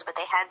house it was, but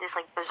they had this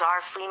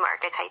bizarre flea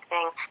market type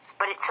thing,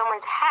 but it's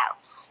someone's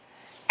house.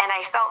 And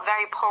I felt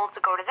very pulled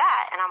to go to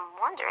that, and I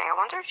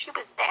wonder if she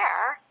was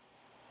there.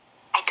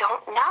 I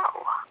don't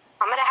know.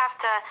 I'm gonna have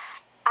to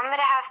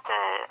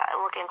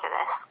look into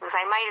this, because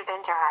I might have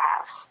been to her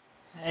house.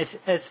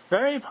 It's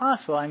very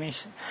possible. I mean,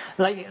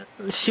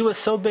 she was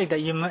so big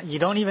that you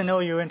don't even know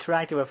you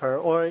interacted with her,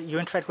 or you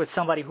interacted with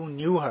somebody who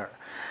knew her.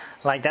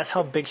 That's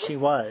how big she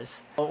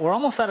was. We're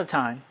almost out of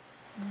time,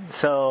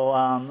 so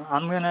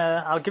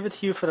I'll give it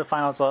to you for the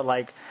final thought.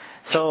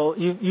 So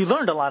you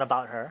learned a lot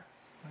about her.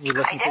 You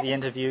listened to the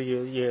interview.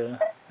 You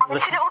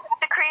listened to know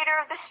the creator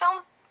of this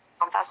film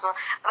festival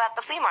about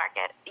the flea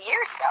market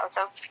years ago.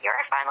 So here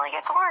I finally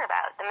get to learn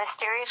about the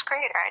mysterious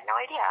creator. I had no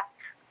idea.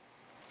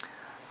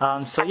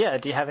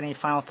 Do you have any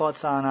final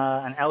thoughts on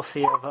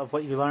Elsie of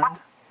what you learned?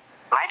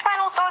 My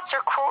final thoughts are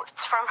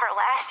quotes from her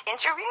last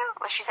interview,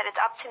 where she said, "It's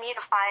up to me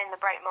to find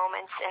the bright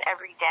moments in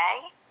every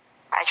day.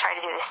 I try to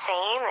do the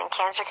same, and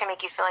cancer can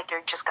make you feel like you're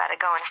just got to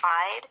go and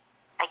hide.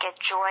 I get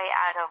joy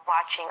out of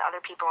watching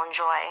other people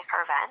enjoy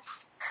her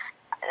events."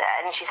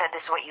 And she said,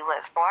 "This is what you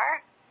live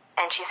for."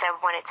 And she said,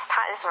 when it's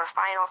time, this is her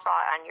final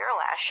thought on your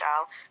last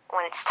show,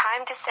 when it's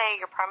time to say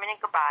your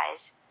permanent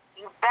goodbyes,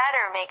 you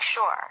better make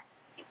sure,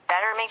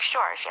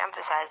 she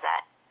emphasized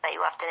that you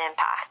left an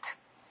impact.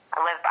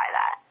 I live by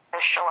that. For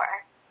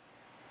sure.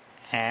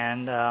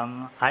 And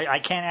I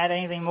can't add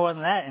anything more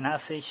than that, and I'll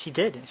say she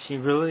did. She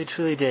really,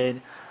 truly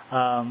did.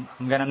 I'm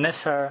going to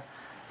miss her.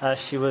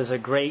 She was a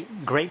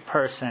great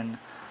person,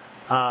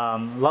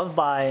 loved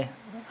by,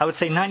 I would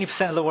say,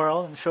 90% of the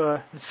world. I'm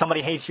sure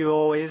somebody hates you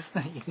always.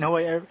 You know,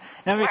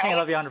 everything I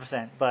love you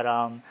 100%. But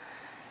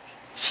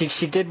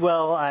she did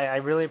well. I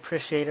really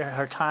appreciate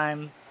her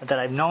time that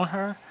I've known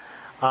her.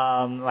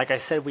 Like I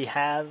said, we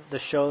have the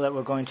show that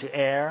we're going to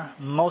air.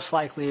 Most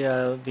likely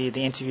be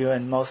the interview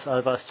and most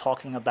of us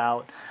talking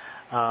about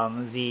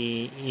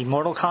the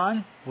Immortal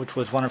Con, which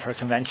was one of her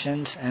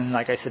conventions. And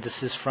like I said,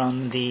 this is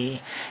from the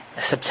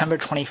September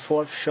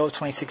 24th show of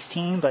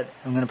 2016, but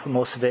I'm going to put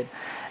most of it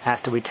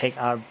after we take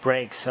our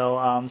break.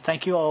 So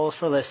thank you all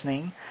for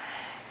listening.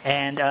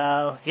 And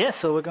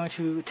so we're going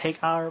to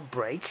take our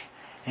break,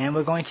 and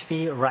we're going to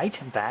be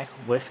right back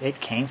with It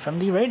Came From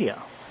the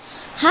Radio.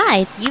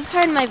 Hi, you've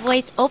heard my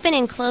voice open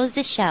and close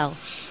the show.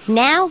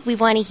 Now we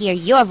want to hear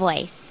your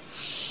voice.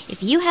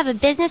 If you have a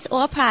business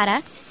or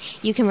product,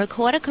 you can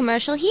record a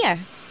commercial here.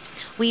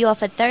 We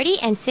offer 30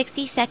 and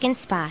 60-second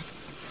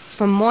spots.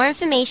 For more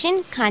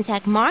information,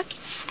 contact Mark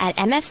at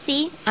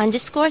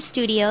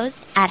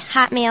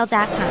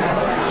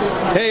mfc_studios@hotmail.com.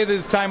 Hey, this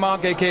is Ty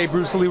Monk, a.k.a.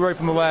 Bruce Leroy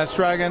from The Last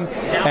Dragon,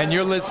 and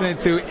you're listening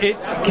to It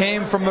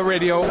Came From the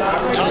Radio.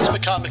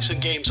 Cosmic Comics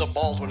and Games of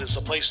Baldwin is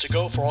the place to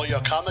go for all your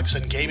comics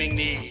and gaming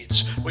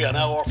needs. We are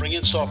now offering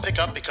in-store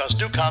pickup because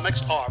new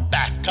comics are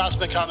back.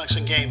 Cosmic Comics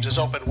and Games is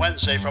open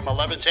Wednesday from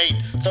 11 to 8,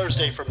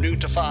 Thursday from noon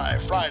to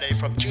 5, Friday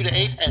from 2 to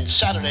 8, and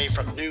Saturday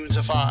from noon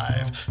to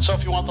 5. So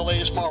if you want the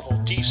latest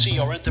Marvel, DC,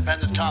 or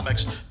independent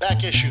comics,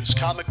 back issues,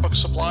 comic book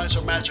supplies,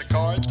 or magic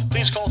cards,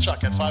 please call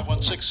Chuck at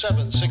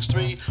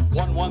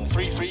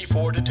 516-763-1133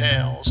 for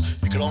details.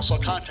 You can also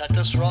contact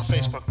us through our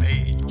Facebook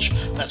page.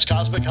 That's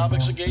Cosmic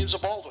Comics and Games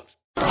of Baldwin.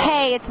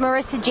 Hey, it's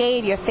Marissa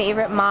Jade, your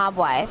favorite mob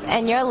wife,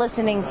 and you're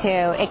listening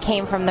to It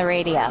Came From the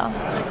Radio.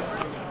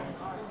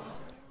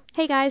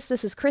 Hey guys,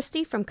 this is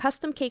Christy from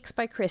Custom Cakes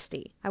by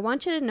Christy. I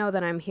want you to know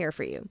that I'm here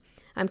for you.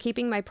 I'm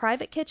keeping my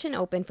private kitchen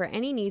open for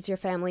any needs your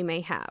family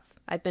may have.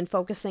 I've been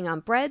focusing on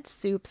breads,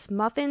 soups,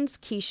 muffins,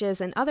 quiches,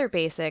 and other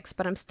basics,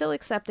 but I'm still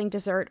accepting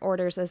dessert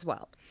orders as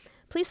well.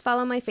 Please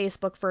follow my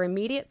Facebook for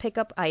immediate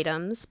pickup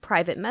items,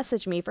 private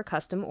message me for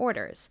custom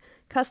orders.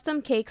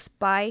 Custom Cakes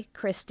by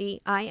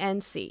Christy,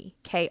 INC,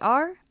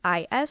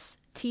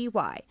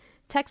 KRISTY.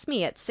 Text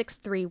me at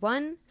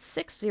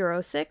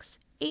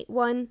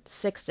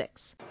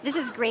 631-606-8166. This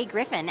is Gray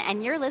Griffin,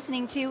 and you're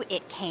listening to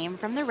It Came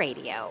From the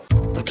Radio.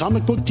 The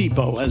Comic Book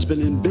Depot has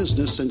been in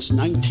business since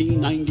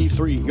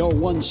 1993. Your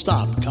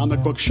one-stop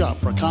comic book shop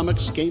for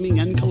comics, gaming,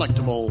 and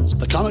collectibles.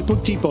 The Comic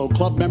Book Depot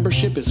club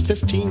membership is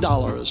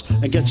 $15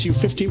 and gets you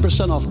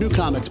 15% off new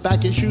comics,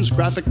 back issues,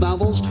 graphic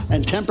novels,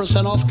 and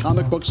 10% off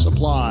comic book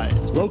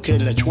supplies.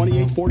 Located at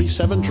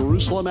 2847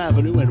 Jerusalem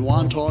Avenue in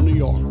Wantagh, New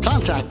York.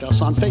 Contact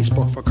us on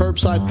Facebook for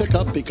curbside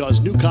pickup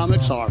because new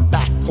comics are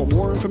back. For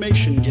more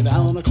information, give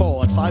Alan a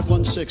call at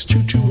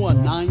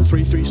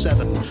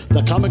 516-221-9337.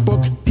 The Comic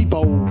Book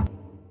Depot.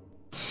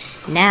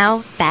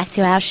 Now, back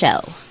to our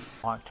show.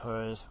 Mark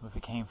Torres with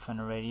It Came From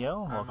the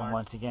Radio. Welcome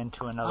once again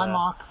to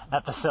another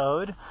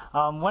episode.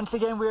 Once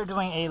again, we are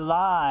doing a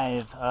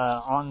live,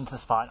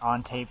 on-the-spot,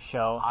 on-tape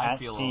show at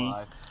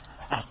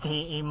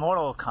the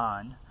Immortal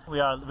Con. We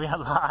are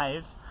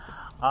live.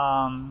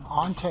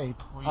 On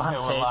tape. We're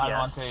live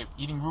on tape,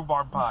 eating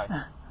rhubarb pie.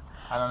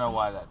 I don't know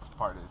why that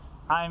part is.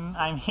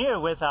 I'm here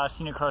with our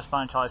senior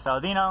correspondent, Charlie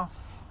Saladino.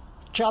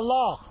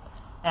 Challah.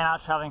 And our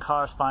traveling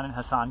correspondent,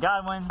 Hassan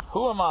Godwin.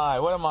 Who am I?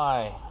 What am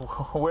I?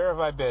 Where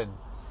have I been?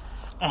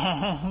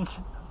 And,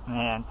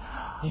 man,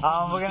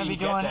 we're going to be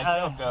doing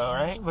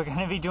we're going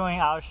to be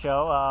doing our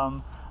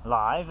show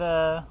live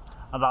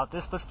about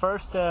this. But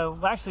first,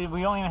 actually,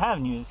 we don't even have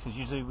news because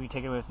usually we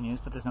take it away with the news,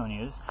 but there's no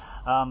news.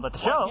 But the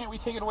show... Why can't we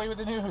take it away with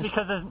the news?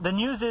 Because the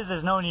news is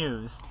there's no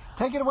news.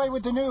 Take it away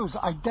with the news.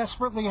 I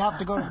desperately have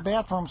to go to the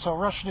bathroom, so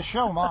rush the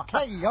show, Mark.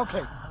 Hey,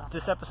 okay.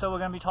 This episode we're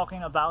going to be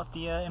talking about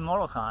the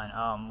Immortal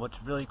Con.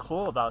 What's really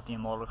cool about the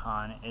Immortal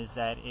Con is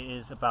that it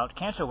is about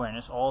cancer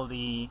awareness. All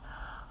the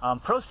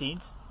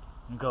proceeds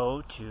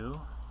go to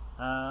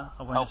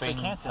awareness for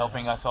cancer.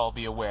 Helping us all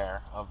be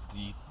aware of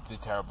the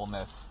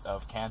terribleness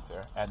of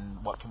cancer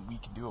and what we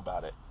can do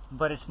about it.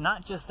 But it's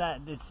not just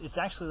that. It's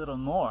actually a little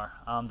more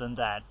than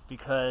that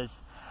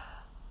because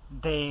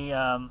they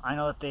I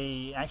know that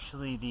the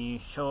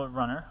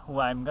showrunner, who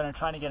I'm going to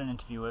try to get an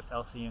interview with,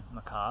 Elsie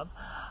McCobb,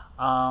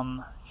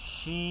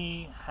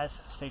 she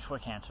has stage 4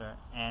 cancer,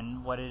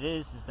 and what it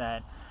is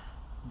that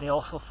they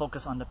also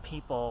focus on the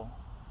people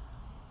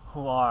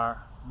who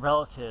are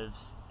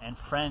relatives and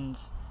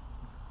friends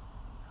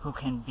who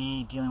can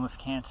be dealing with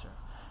cancer.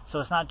 So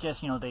it's not just,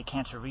 the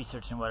cancer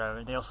research and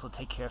whatever. They also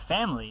take care of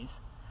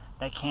families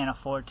that can't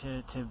afford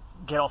to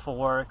get off of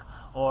work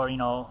or,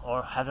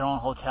 or have their own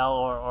hotel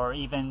or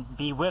even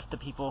be with the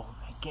people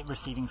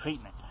receiving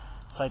treatment.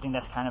 So I think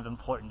that's kind of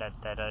important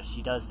that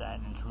she does that,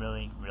 and it's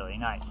really, really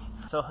nice.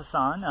 So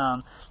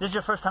Hassan, this is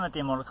your first time at the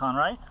Immortal Con,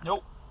 right?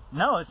 Nope.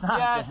 No, it's not.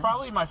 Yeah, it's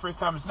probably my first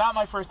time. It's not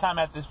my first time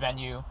at this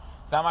venue.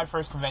 It's not my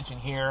first convention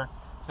here.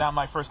 It's not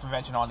my first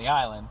convention on the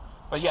island.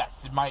 But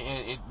yes, it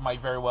might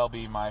very well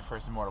be my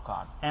first Immortal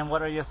Con. And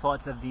what are your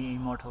thoughts of the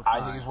Immortal Con?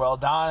 I think it's well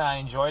done. I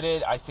enjoyed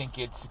it. I think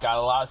it's got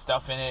a lot of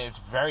stuff in it. It's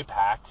very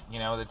packed.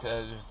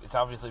 It's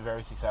obviously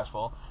very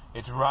successful.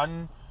 It's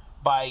run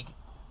by,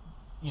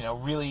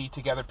 really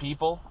together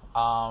people.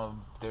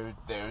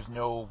 There's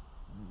no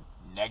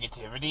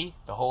negativity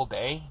the whole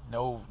day.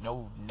 No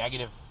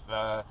negative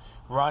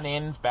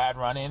run-ins, bad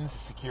run-ins. The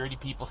security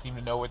people seem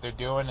to know what they're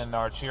doing and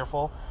are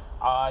cheerful.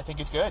 I think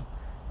it's good.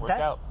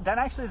 That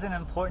actually is an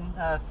important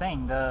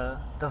thing, the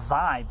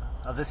vibe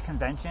of this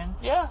convention.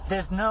 Yeah.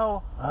 There's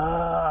no,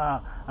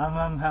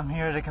 I'm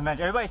here at a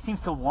convention. Everybody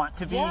seems to want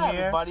to be here.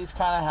 Everybody's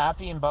kind of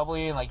happy and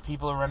bubbly, and like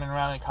people are running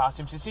around in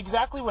costumes. It's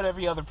exactly what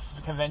every other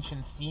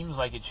convention seems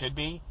like it should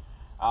be,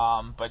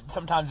 but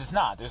sometimes it's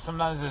not.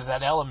 Sometimes there's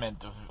that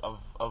element of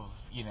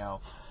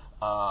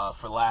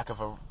for lack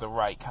of the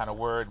right kind of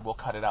word, we'll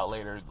cut it out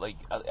later, like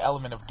an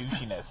element of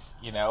douchiness,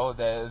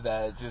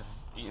 that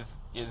just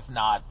is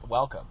not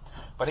welcome.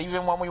 But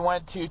even when we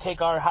went to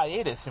take our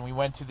hiatus and we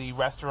went to the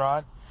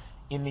restaurant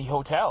in the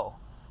hotel,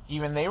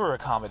 even they were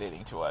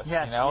accommodating to us.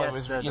 Yes, it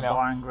was the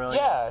bar and grill.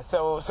 Yeah,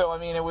 so I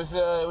mean, it was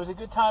a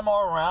good time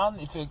all around.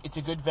 It's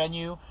a good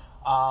venue.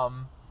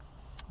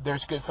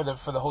 There's good for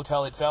the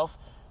hotel itself.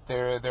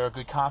 There are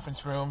good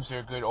conference rooms. There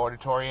are good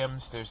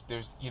auditoriums. There's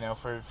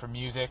for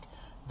music.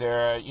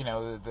 There,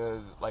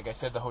 like I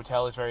said, the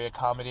hotel is very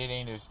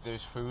accommodating.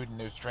 There's food and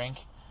there's drink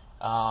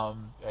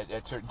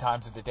at certain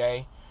times of the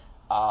day.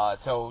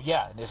 So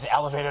yeah, there's an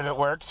elevator that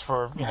works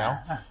for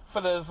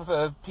for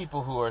the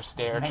people who are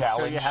stair challenged. Make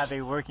sure you have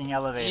a working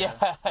elevator.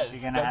 Yes, if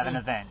you're gonna have an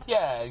event.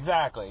 Yeah,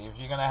 exactly. If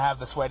you're gonna have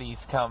the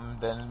sweaties come,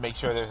 then make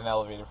sure there's an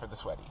elevator for the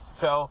sweaties.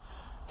 So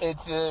it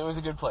was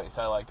a good place.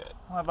 I liked it.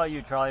 What about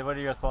you, Charlie? What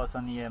are your thoughts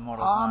on the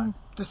Immortal Con?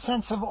 The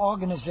sense of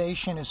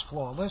organization is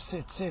flawless.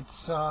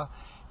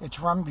 It's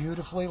run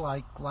beautifully,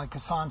 like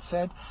Hassan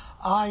said.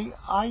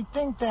 I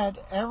think that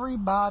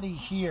everybody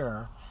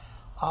here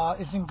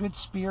is in good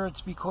spirits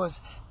because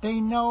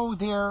they know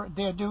they're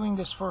doing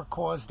this for a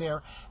cause.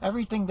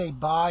 Everything they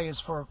buy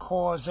is for a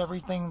cause.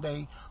 Everything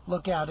they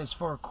look at is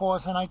for a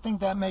cause, and I think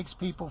that makes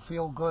people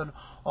feel good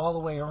all the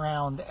way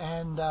around.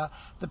 And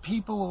the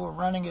people who are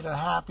running it are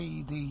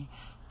happy.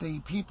 The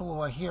people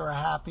who are here are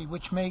happy,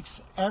 which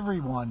makes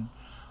everyone's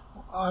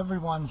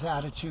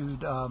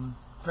attitude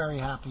very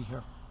happy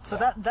here. So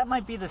that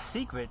might be the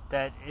secret,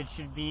 that it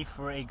should be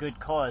for a good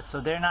cause. So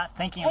they're not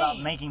thinking about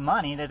making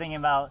money; they're thinking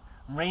about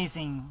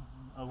raising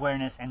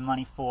awareness and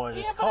money for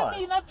this cause. I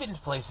mean, I've been to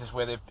places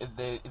where they've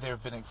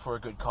been for a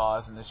good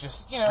cause, and it's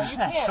just you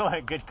can't for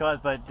a good cause,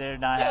 but they're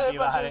not happy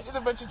about it. They're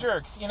a bunch of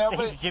jerks,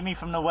 Save Jimmy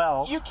from the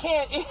well. You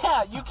can't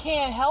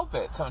help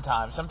it.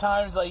 Sometimes,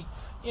 like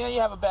you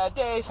have a bad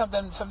day,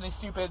 something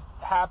stupid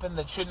happened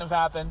that shouldn't have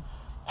happened.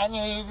 And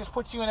it just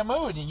puts you in a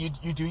mood, and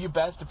you do your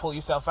best to pull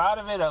yourself out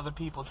of it. Other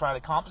people try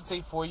to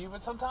compensate for you,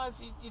 but sometimes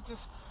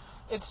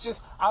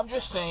I'm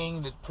just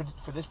saying that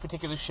for this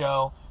particular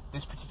show,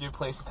 this particular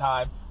place and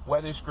time,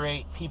 weather's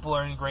great, people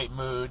are in a great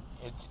mood.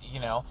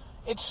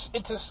 It's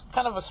it's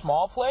kind of a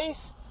small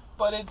place,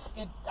 but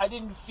I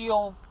didn't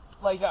feel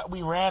like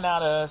we ran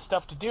out of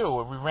stuff to do,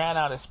 or we ran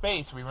out of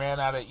space, we ran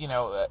out of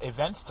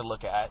events to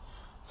look at.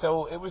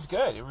 So it was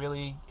good. It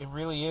really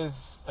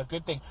is a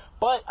good thing.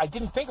 But I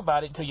didn't think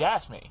about it until you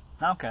asked me.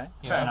 Okay,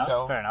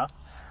 fair enough.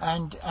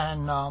 And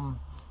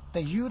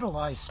they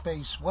utilize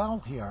space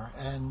well here,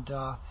 and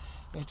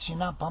you're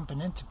not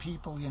bumping into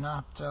people. You're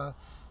not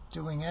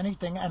doing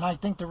anything. And I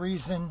think the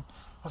reason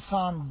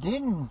Hassan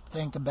didn't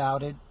think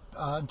about it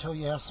until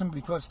you asked him,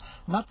 because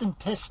nothing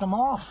pissed him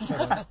off.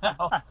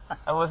 No,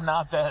 I was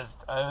not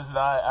pissed. I was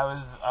not.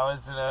 I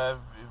was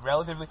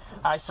relatively.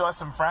 I saw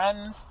some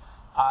friends.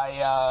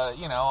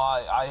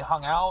 I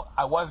hung out.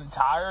 I wasn't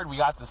tired. We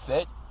got to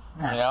sit,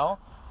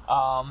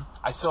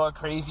 I saw a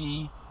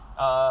crazy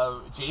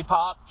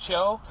J-pop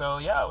show. So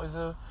yeah, it was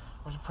a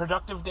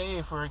productive day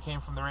before it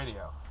came from the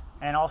radio.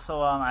 And also,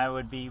 I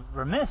would be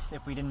remiss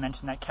if we didn't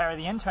mention that Kara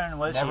the intern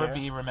was here. Never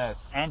be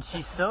remiss. And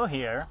she's still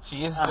here.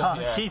 She is still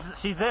here.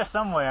 She's there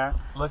somewhere.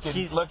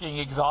 Looking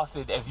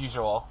exhausted as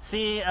usual.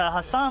 See,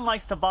 Hassan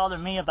likes to bother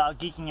me about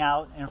geeking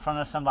out in front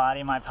of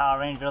somebody, my Power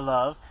Ranger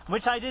love,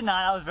 which I did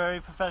not. I was very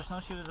professional.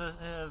 She was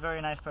a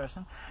very nice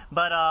person.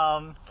 But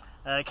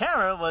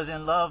Kara was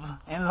in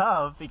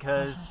love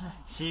because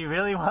she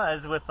really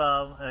was with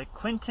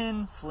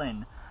Quentin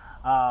Flynn.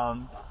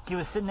 He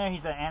was sitting there.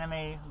 He's an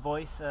anime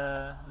voice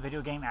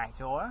video game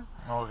actor.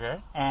 Okay.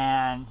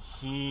 And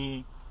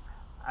she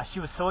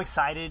was so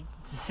excited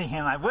to see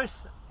him. I wish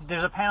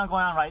there's a panel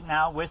going on right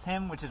now with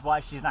him, which is why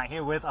she's not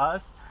here with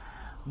us.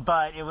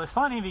 But it was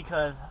funny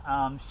because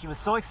she was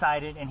so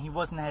excited, and he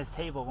wasn't at his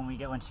table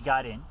when she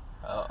got in.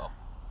 Uh-oh.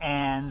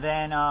 And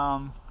then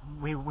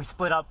we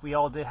split up. We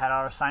all had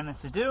our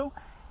assignments to do.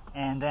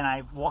 And then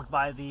I walked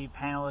by the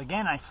panel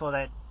again. I saw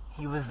that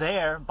he was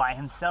there by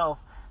himself.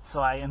 So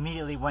I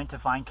immediately went to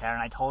find Karen.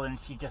 I told her, and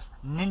she just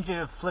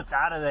ninja flipped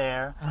out of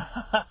there.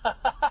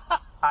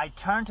 I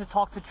turned to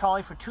talk to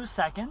Charlie for 2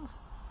 seconds.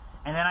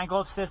 And then I go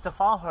upstairs to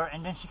follow her,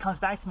 and then she comes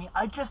back to me.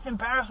 I just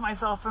embarrassed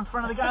myself in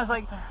front of the guy. I was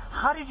like,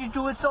 how did you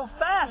do it so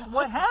fast?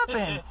 What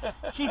happened?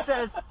 She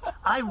says,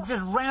 I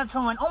just ran up to him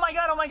and went, oh my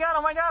God, oh my God,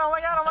 oh my God, oh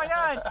my God, oh my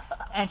God.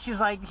 And she's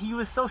like, he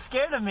was so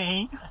scared of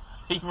me.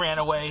 He ran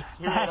away.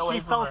 He ran away she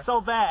from felt her. so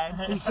bad.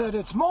 He said,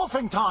 it's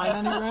morphing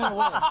time, and he ran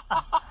away.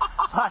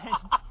 But,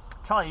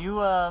 Charlie,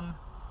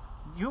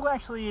 you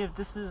actually,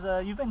 this is,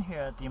 you've been here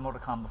at the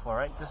Emoticon before,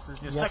 right? This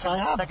is your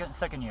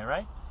second year,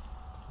 right?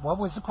 What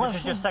was the question?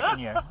 This is your second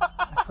year.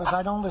 Because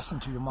I don't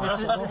listen to you, Mark.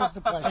 So what was the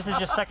question? This is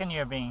your second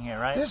year being here,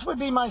 right? This would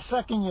be my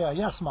second year,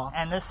 yes, Mark.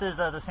 And this is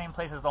the same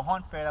place as the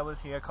Haunt Fair that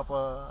was here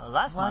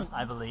last month,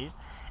 I believe.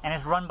 And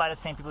it's run by the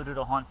same people who do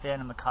the Haunt Fair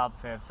and the Macabre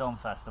Fair Film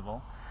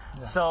Festival.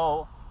 Yeah.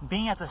 So,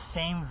 being at the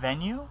same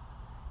venue,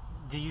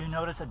 do you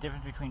notice a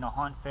difference between the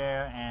Haunt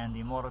Fair and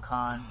the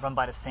Emoticon run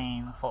by the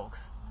same folks?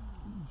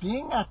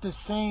 Being at the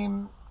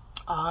same,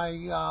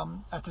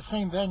 at the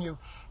same venue,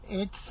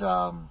 it's.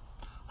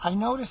 I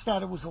noticed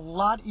that it was a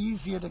lot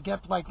easier to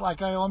get, like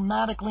I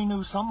automatically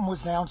knew something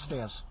was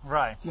downstairs.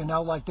 Right. You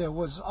know, like there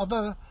was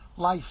other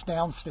life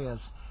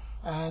downstairs.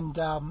 And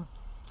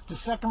the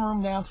second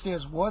room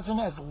downstairs wasn't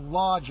as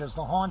large as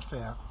the Haunt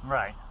Fair.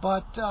 Right.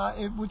 But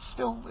it was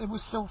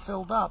still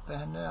filled up.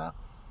 And,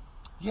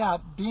 yeah,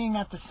 being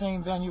at the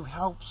same venue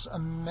helps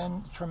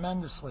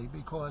tremendously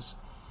because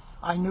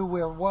I knew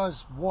where it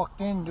was, walked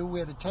in, knew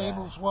where the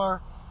tables were.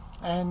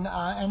 And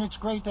it's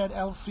great that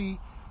Elsie...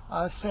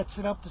 sets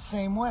it up the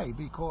same way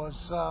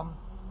because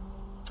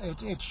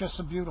it's just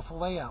a beautiful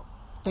layout.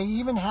 They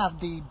even have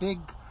the big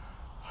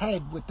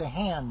head with the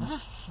hand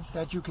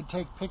that you could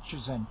take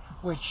pictures in,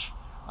 which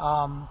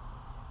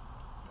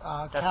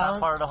that's not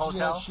part of the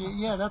hotel.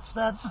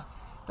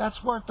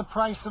 That's worth the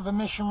price of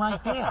admission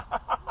right there.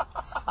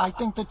 I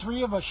think the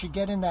three of us should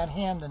get in that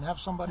hand and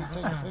have somebody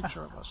take a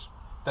picture of us.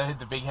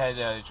 The big head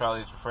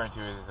Charlie is referring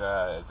to is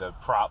a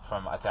prop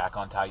from Attack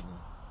on Titan.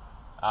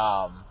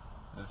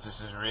 This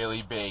is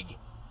really big,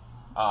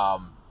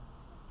 what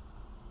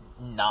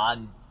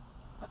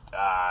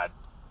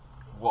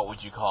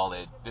would you call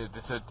it?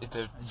 It's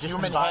a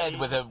human head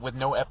with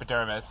no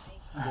epidermis.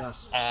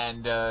 Yes.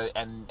 And a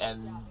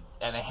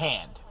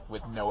hand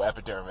with no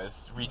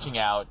epidermis reaching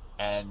out,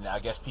 and I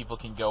guess people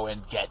can go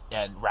and get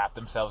and wrap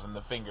themselves in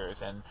the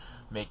fingers and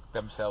make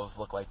themselves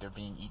look like they're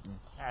being eaten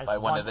by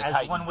one of the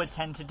Titans. As one would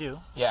tend to do.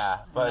 Yeah,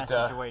 but in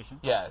that situation.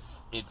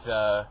 Yes, it's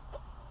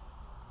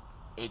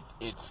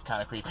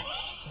kind of creepy.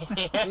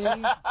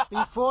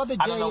 Before the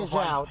day is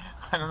out.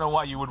 I don't know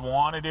why you would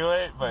want to do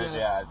it, but yes,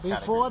 yeah, it's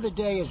before the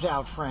day is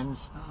out,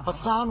 friends,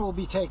 Hassan will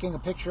be taking a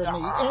picture of me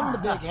in the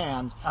big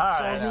hand. All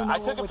right. So I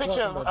took a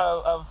picture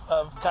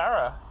of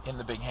Kara in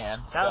the big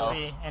hand. That would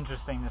be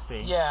interesting to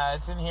see. Yeah,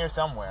 it's in here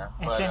somewhere.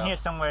 It's in here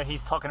somewhere.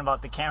 He's talking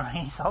about the camera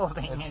he's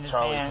holding in his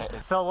hand.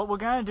 So what we're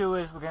going to do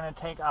is we're going to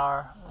take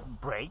our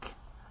break,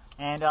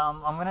 and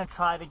I'm going to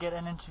try to get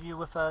an interview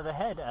with the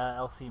head,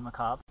 Elsie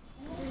Macabre.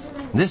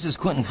 This is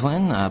Quentin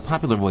Flynn, a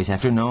popular voice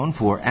actor known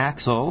for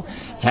Axel,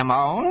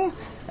 Timon,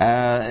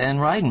 and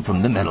Raiden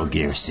from the Metal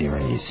Gear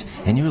series.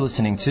 And you're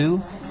listening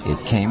to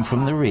It Came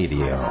From the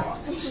Radio.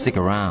 Stick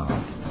around.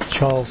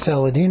 Charles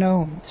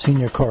Saladino,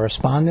 senior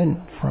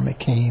correspondent from It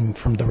Came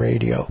From the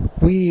Radio.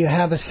 We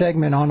have a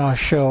segment on our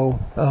show.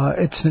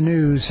 It's the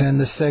news, and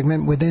the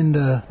segment within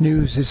the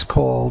news is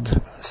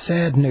called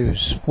Sad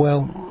News.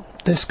 Well,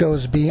 this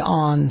goes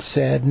beyond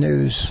sad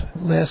news.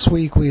 Last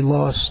week we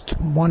lost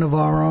one of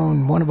our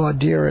own, one of our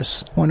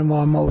dearest, one of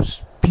our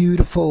most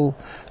beautiful,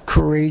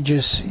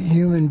 courageous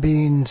human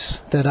beings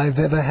that I've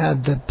ever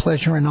had the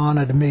pleasure and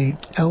honor to meet.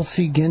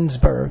 Elsie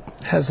Ginsberg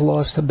has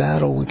lost a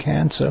battle with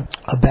cancer,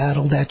 a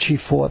battle that she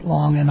fought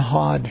long and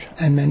hard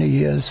and many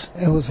years.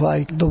 It was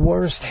like the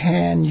worst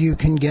hand you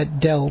can get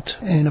dealt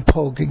in a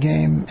poker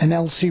game, and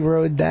Elsie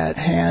rode that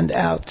hand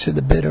out to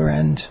the bitter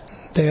end.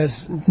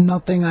 There's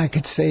nothing I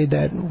could say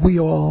that we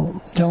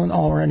all don't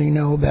already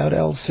know about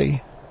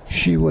Elsie.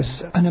 She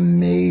was an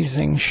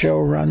amazing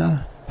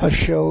showrunner. Her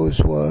shows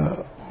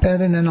were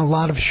better than a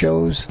lot of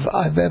shows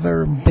I've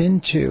ever been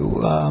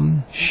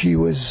to. She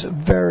was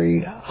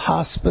very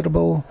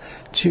hospitable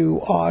to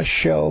our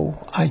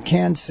show. I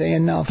can't say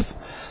enough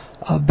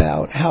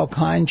about how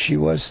kind she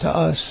was to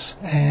us,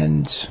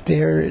 and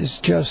there is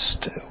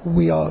just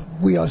we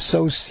are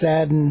so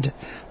saddened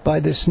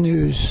by this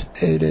news.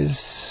 It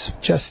is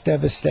just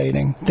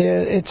devastating.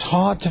 It's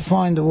hard to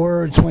find the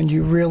words when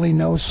you really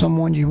know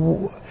someone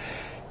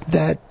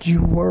that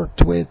you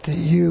worked with.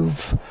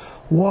 You've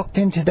walked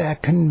into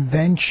that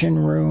convention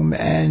room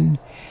and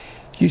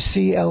you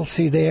see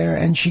Elsie there,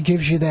 and she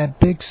gives you that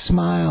big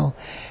smile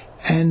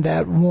and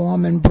that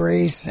warm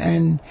embrace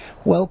and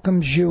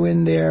welcomes you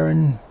in there.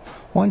 And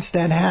once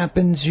that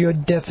happens, you're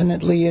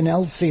definitely in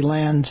Elsie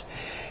land.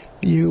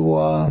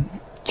 You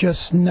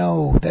just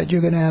know that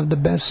you're going to have the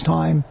best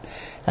time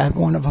at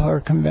one of her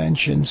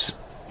conventions.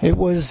 It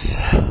was,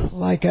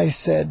 like I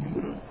said,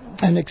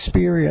 an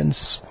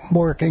experience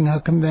working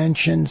at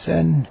conventions,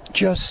 and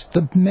just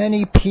the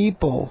many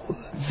people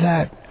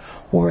that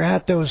were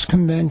at those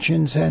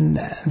conventions and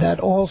that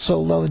also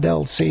loved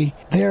Elsie.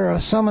 There are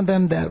some of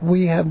them that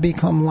we have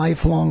become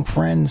lifelong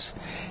friends,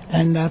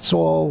 and that's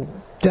all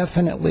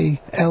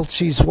definitely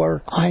Elsie's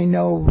work. I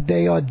know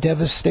they are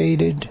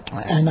devastated,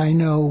 and I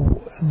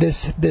know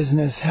this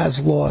business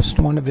has lost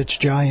one of its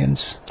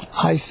giants.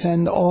 I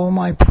send all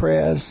my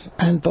prayers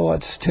and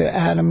thoughts to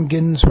Adam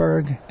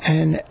Ginsberg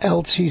and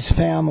Elsie's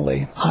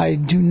family. I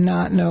do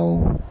not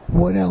know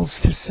what else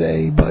to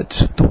say,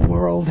 but the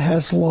world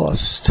has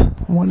lost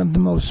one of the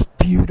most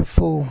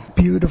beautiful,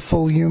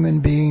 beautiful human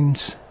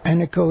beings.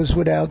 And it goes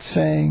without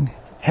saying,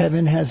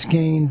 heaven has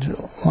gained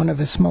one of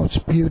its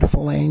most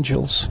beautiful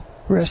angels.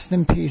 Rest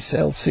in peace,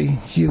 Elsie.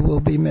 You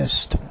will be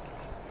missed.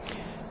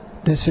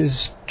 This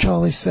is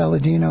Charlie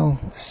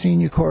Saladino,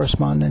 senior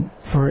correspondent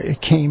for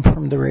It Came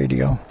From the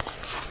Radio.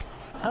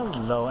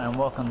 Hello and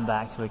welcome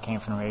back to It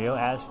Came From the Radio.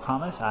 As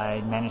promised,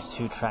 I managed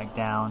to track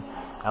down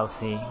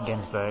Elsie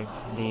Ginsberg,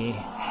 the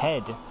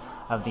head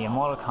of the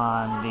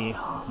ImmortalCon,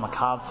 the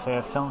Macabre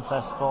Fair Film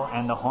Festival,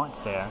 and the Haunt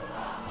Fair.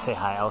 Say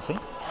hi, Elsie.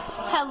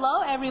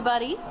 Hello,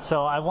 everybody.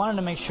 So I wanted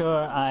to make sure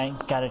I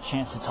got a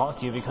chance to talk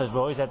to you because we're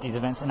always at these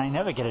events and I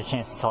never get a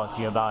chance to talk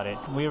to you about it.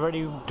 We're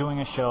already doing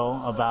a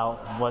show about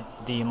what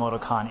the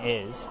ImmortalCon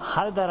is.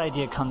 How did that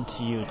idea come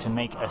to you to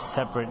make a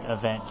separate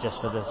event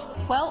just for this?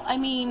 Well, I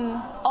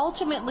mean,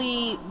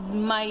 ultimately,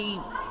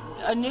 my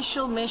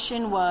initial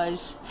mission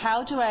was,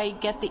 how do I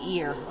get the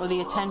ear or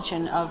the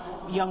attention of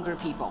younger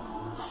people?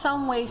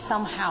 Some way,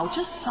 somehow,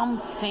 just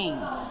something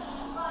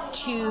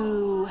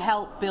to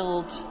help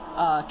build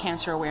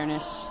cancer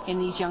awareness in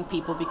these young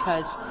people,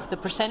 because the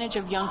percentage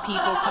of young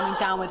people coming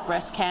down with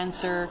breast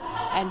cancer,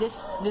 and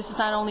this is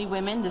not only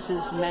women, this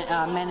is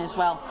men as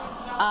well.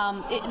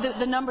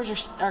 The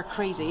numbers are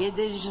crazy. It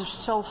is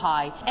just so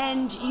high.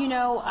 And, you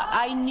know,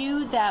 I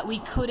knew that we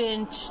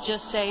couldn't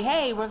just say,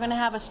 hey, we're going to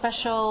have a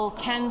special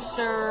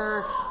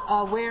cancer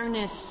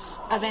awareness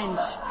event,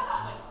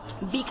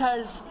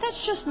 because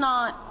that's just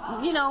not,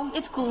 you know,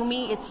 it's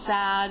gloomy, it's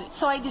sad.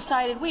 So I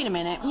decided, wait a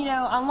minute, you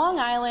know, on Long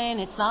Island,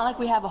 it's not like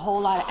we have a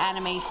whole lot of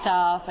anime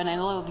stuff, and I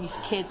know these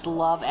kids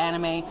love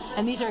anime,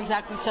 and these are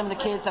exactly some of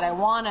the kids that I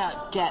want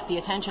to get the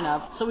attention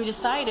of. So we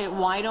decided,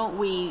 why don't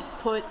we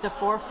put the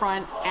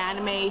forefront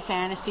anime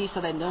fantasy so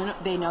that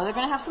they know they're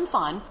going to have some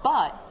fun,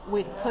 but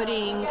with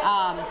putting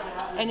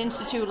an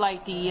institute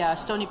like the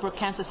Stony Brook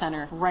Cancer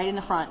Center right in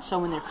the front, so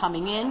when they're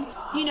coming in,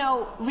 you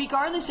know,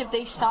 regardless if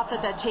they stopped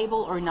at that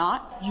table or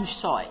not, you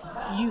saw it.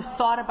 You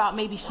thought about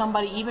maybe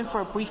somebody, even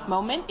for a brief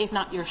moment, if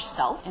not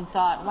yourself, and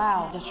thought,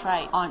 wow, that's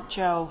right, Aunt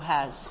Joe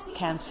has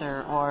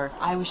cancer, or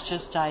I was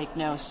just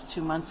diagnosed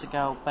 2 months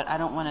ago, but I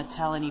don't want to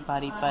tell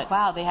anybody, but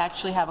wow, they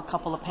actually have a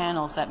couple of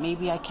panels that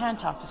maybe I can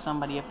talk to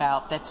somebody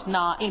about that's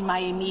not in my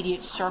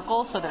immediate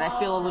circle, so that I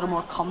feel a little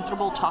more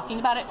comfortable talking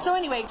about it. So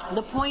anyway,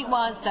 the point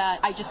was that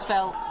I just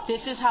felt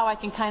this is how I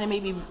can kind of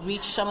maybe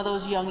reach some of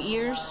those young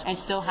ears and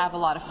still have a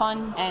lot of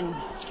fun and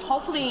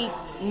hopefully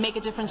make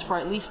a difference for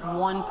at least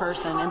one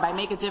person. And by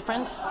make a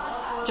difference,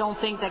 don't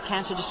think that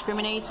cancer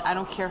discriminates. I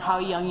don't care how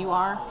young you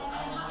are.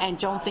 And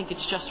don't think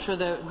it's just for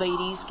the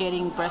ladies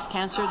getting breast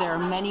cancer. There are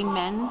many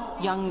men,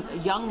 young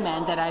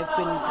men that I've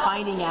been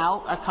finding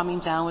out are coming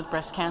down with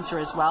breast cancer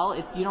as well.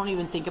 You don't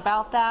even think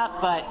about that,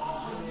 but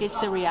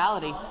it's the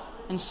reality.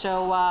 And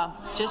so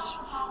just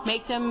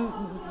make them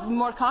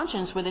more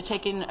conscious when they're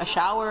taking a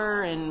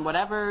shower and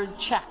whatever.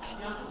 Check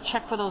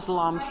for those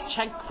lumps.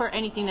 Check for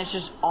anything that's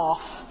just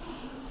off.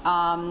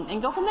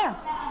 And go from there.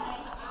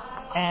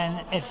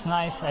 And it's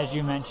nice, as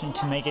you mentioned,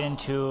 to make it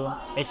into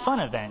a fun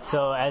event.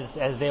 So as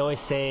they always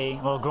say,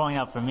 well, growing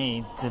up for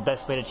me, the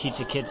best way to teach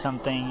a kid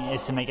something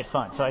is to make it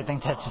fun. So I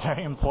think that's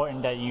very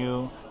important that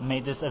you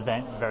made this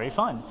event very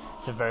fun.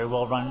 It's a very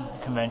well-run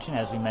convention,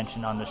 as we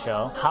mentioned on the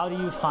show. How do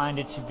you find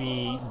it to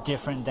be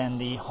different than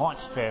the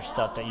Haunts Fair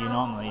stuff that you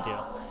normally do?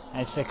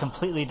 It's a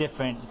completely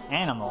different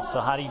animal,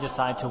 so how do you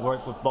decide to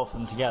work with both of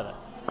them together?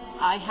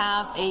 I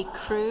have a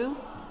crew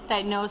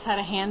that knows how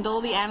to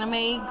handle the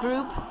anime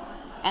group,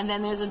 and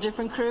then there's a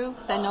different crew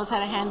that knows how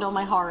to handle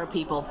my horror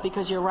people,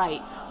 because you're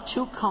right,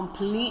 two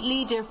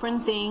completely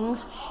different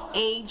things.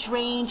 Age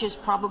range is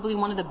probably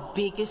one of the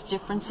biggest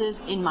differences,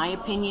 in my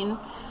opinion,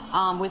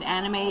 with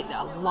anime.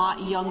 A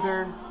lot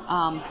younger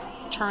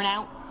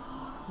turnout,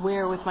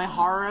 where with my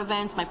horror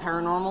events, my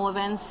paranormal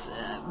events,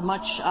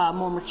 much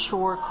more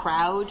mature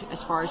crowd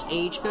as far as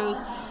age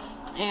goes.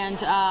 And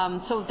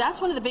so that's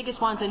one of the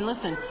biggest ones. And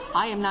listen,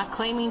 I am not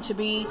claiming to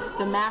be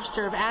the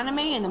master of anime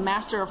and the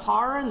master of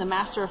horror and the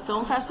master of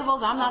film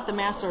festivals. I'm not the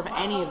master of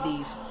any of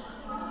these.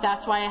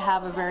 That's why I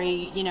have a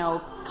very,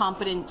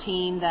 competent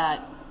team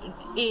that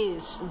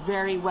is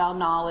very well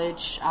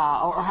knowledge,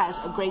 or has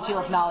a great deal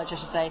of knowledge, I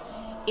should say,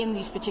 in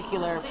these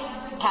particular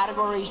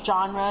categories,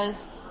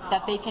 genres,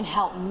 that they can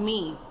help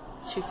me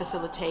to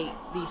facilitate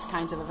these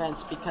kinds of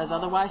events, because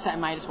otherwise I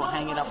might as well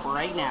hang it up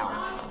right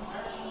now.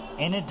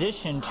 In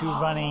addition to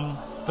running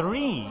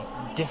 3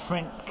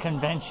 different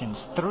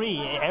conventions, 3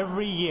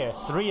 every year,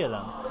 3 of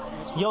them.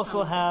 You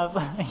also have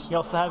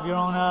your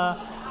own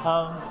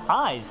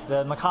eyes,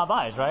 the Macabre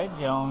Eyes, right?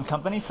 Your own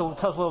company. So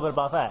tell us a little bit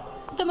about that.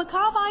 The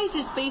Macabre Eyes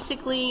is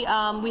basically,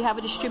 we have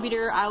a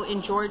distributor out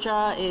in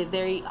Georgia.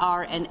 They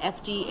are an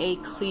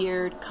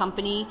FDA-cleared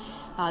company.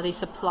 They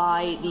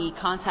supply the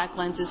contact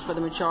lenses for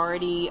the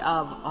majority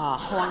of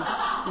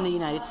haunts in the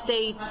United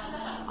States.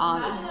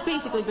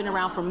 Basically been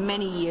around for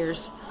many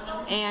years.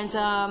 And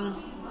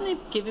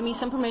they've given me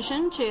some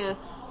permission to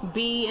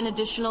be an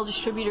additional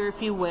distributor,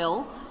 if you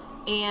will.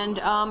 And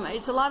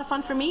it's a lot of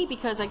fun for me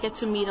because I get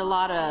to meet a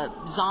lot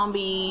of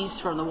zombies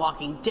from The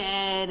Walking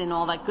Dead and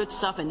all that good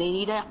stuff, and they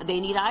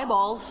need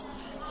eyeballs,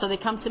 so they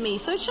come to me.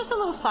 So it's just a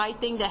little side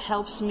thing that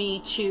helps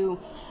me to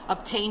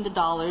obtain the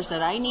dollars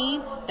that I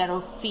need that'll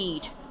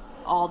feed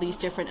all these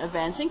different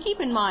events. And keep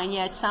in mind,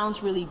 it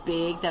sounds really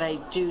big that I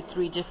do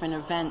 3 different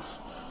events,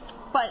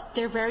 but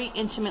they're very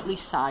intimately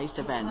sized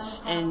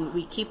events, and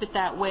we keep it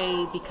that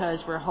way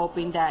because we're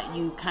hoping that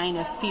you kind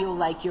of feel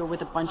like you're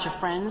with a bunch of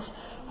friends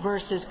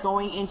versus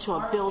going into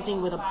a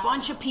building with a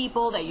bunch of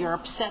people that you're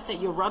upset that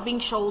you're rubbing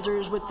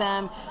shoulders with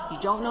them, you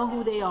don't know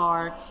who they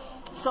are.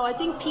 So I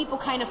think people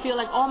kind of feel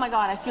like, oh my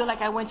God, I feel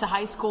like I went to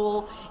high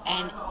school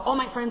and all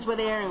my friends were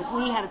there and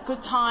we had a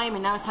good time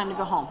and now it's time to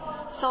go home.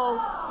 So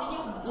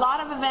a lot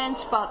of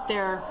events, but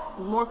they're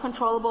more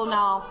controllable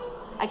now.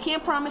 I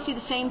can't promise you the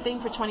same thing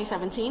for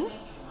 2017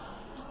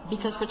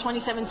 because for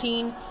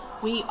 2017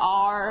 we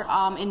are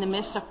in the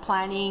midst of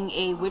planning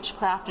a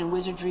Witchcraft and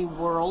Wizardry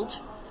World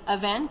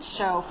event.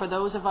 So for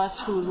those of us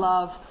who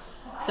love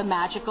the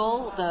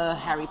magical, the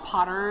Harry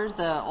Potter,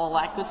 all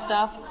that good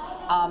stuff,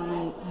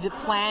 the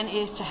plan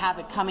is to have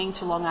it coming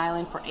to Long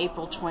Island for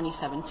April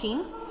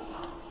 2017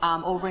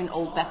 over in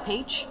Old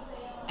Bethpage.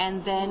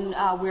 And then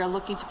we're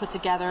looking to put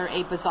together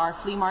a bazaar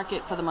flea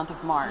market for the month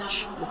of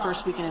March, the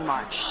first weekend in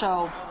March.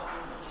 So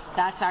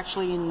that's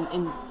actually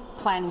in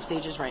planning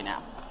stages right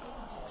now.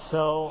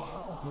 So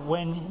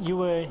when you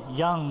were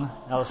young,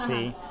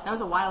 Elsie, that was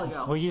a while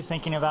ago. Were you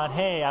thinking about,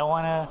 hey, I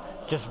want to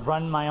just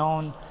run my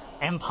own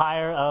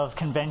empire of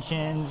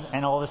conventions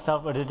and all this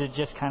stuff, or did it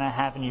just kind of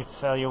happen, you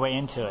fell your way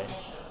into it?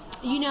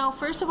 You know,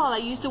 first of all, I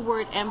use the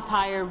word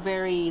empire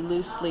very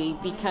loosely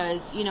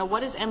because, what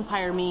does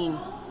empire mean?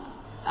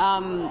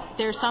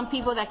 There are some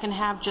people that can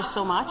have just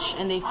so much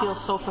and they feel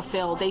so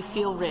fulfilled. They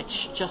feel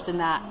rich just in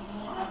that.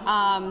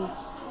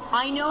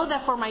 I know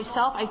that for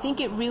myself, I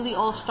think it really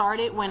all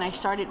started when I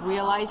started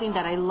realizing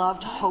that I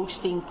loved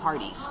hosting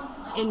parties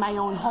in my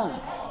own home.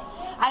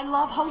 I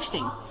love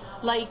hosting.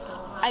 Like,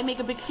 I make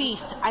a big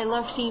feast. I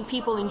love seeing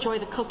people enjoy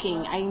the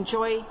cooking. I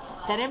enjoy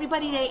that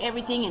everybody ate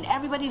everything and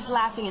everybody's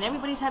laughing and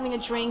everybody's having a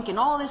drink and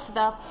all this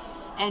stuff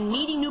and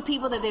meeting new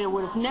people that they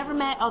would have never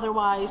met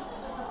otherwise.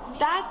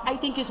 That, I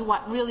think, is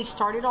what really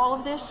started all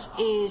of this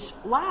is,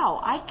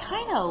 wow, I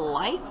kind of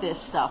like this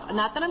stuff.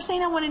 Not that I'm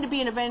saying I wanted to be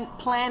an event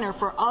planner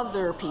for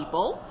other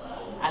people.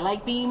 I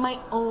like being my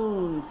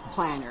own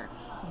planner.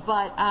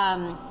 But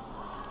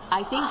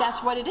I think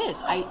that's what it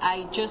is.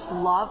 I just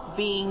love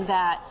being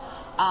that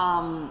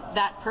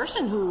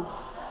person who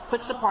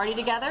puts the party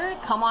together,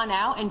 come on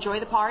out,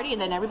 enjoy the party,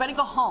 and then everybody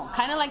go home.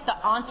 Kind of like the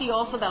auntie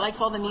also that likes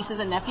all the nieces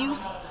and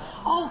nephews.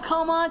 Oh,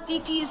 come on,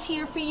 Titi is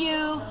here for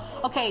you.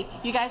 Okay,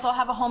 you guys all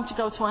have a home to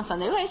go to on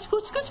Sunday. Okay,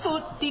 scoot.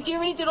 Titi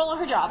already did all of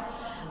her job.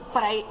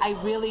 But I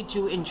really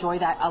do enjoy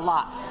that a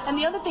lot. And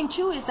the other thing,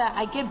 too, is that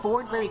I get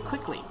bored very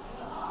quickly.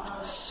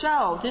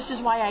 So this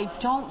is why I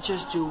don't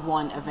just do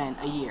one event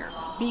a year.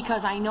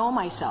 Because I know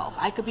myself.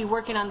 I could be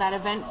working on that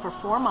event for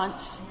 4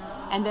 months,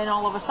 and then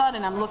all of a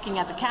sudden I'm looking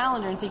at the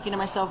calendar and thinking to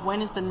myself,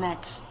 when is the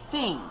next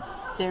thing?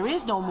 There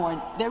is no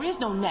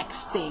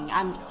next thing.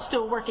 I'm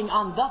still working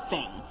on the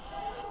thing.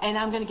 And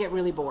I'm going to get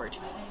really bored.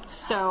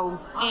 So,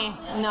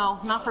 no,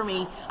 not for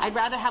me. I'd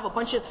rather have a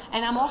bunch of,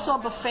 and I'm also a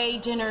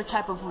buffet dinner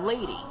type of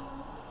lady.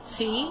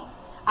 See?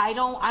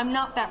 I'm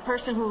not that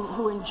person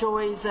who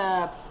enjoys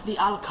the a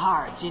la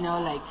carte,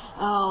 like,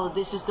 oh,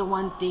 this is the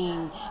one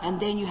thing, and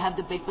then you have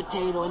the baked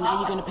potato, and now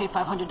you're going to pay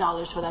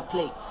 $500 for that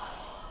plate.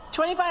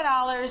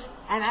 $25,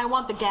 and I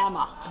want the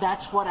gamma.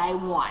 That's what I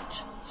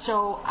want.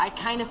 So I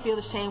kind of feel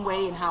the same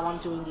way in how I'm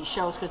doing these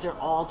shows because they're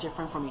all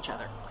different from each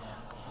other.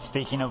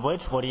 Speaking of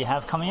which, what do you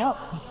have coming up?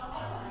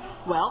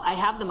 Well, I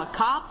have the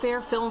Macabre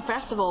Fair Film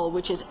Festival,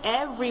 which is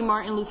every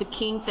Martin Luther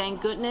King,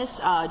 thank goodness,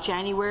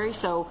 January.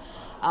 So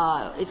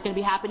it's going to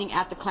be happening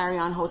at the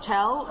Clarion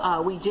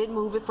Hotel. We did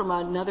move it from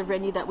another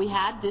venue that we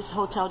had. This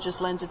hotel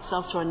just lends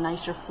itself to a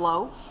nicer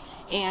flow.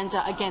 And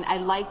again, I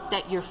like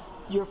that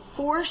you're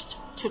forced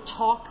to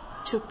talk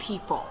to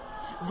people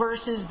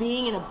versus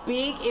being in a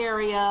big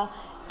area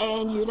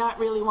and you're not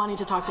really wanting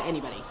to talk to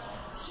anybody.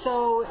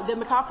 So the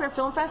Macabre Fair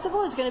Film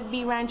Festival is going to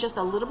be ran just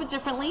a little bit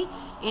differently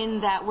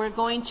in that we're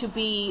going to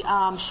be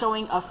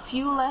showing a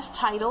few less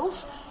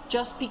titles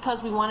just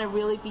because we want to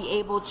really be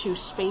able to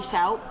space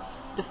out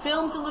the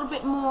films a little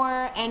bit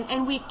more,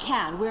 and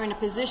we're in a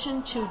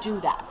position to do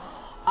that.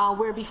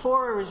 Where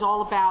before it was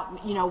all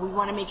about, we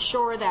want to make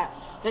sure that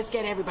let's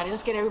get everybody,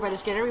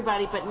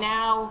 but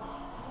now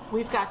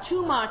we've got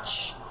too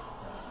much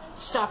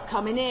stuff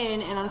coming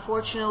in, and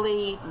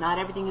unfortunately, not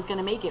everything is going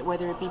to make it,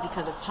 whether it be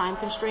because of time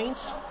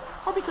constraints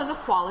or because of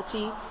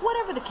quality,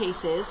 whatever the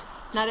case is,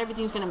 not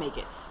everything's going to make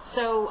it.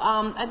 So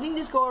I think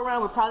this go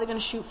around, we're probably going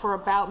to shoot for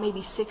about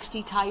maybe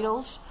 60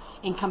 titles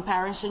in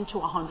comparison to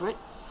 100.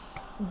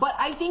 But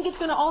I think it's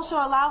going to also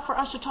allow for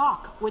us to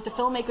talk with the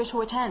filmmakers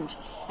who attend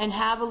and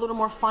have a little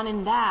more fun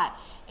in that.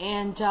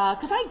 And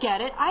because I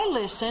get it, I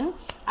listen.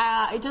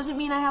 It doesn't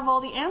mean I have all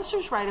the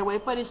answers right away,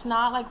 but it's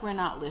not like we're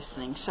not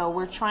listening. So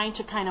we're trying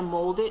to kind of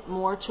mold it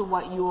more to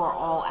what you are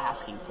all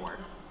asking for.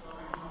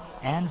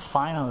 And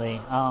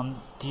finally,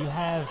 do you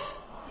have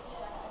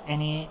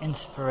any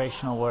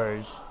inspirational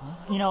words?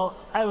 You know,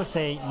 I would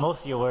say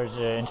most of your words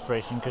are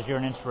inspiration because you're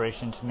an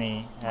inspiration to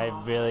me. I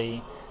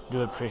really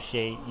do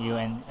appreciate you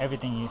and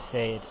everything you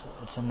say.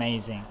 It's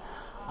amazing.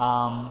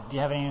 Do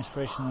you have any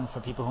inspiration for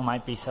people who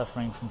might be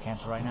suffering from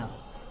cancer right now?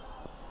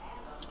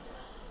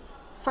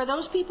 For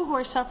those people who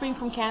are suffering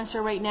from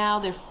cancer right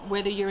now,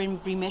 whether you're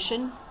in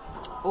remission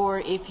or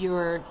if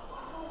you're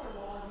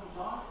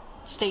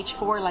stage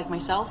 4 like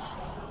myself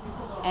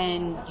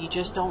and you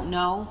just don't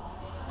know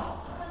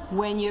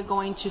when you're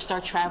going to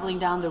start traveling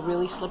down the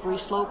really slippery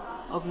slope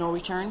of no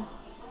return,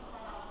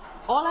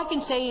 all I can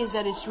say is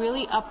that it's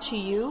really up to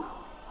you,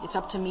 it's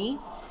up to me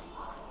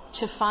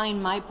to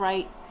find my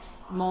bright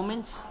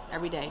moments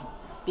every day,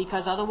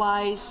 because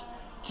otherwise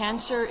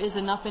cancer is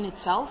enough in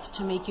itself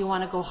to make you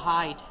want to go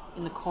hide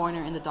in the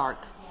corner in the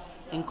dark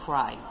and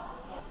cry.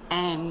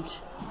 And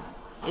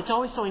it's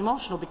always so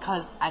emotional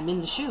because I'm in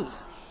the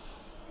shoes,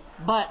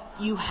 but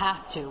you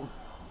have to.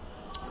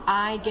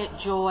 I get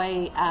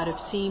joy out of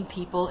seeing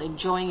people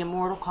enjoying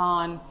Immortal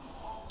Con.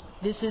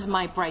 This is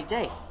my bright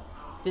day.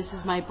 This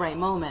is my bright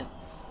moment.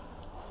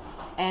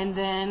 And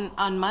then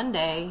on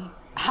Monday,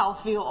 I'll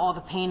feel all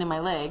the pain in my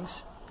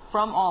legs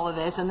from all of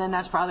this, and then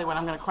that's probably when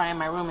I'm going to cry in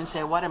my room and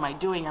say, what am I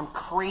doing? I'm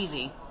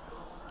crazy.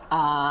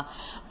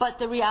 But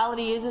the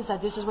reality is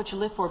that this is what you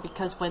live for,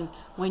 because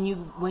when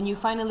you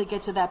finally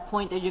get to that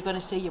point that you're going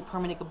to say your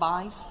permanent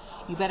goodbyes,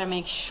 you better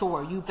make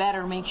sure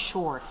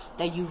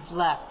that you've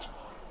left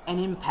an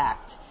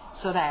impact,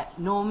 so that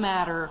no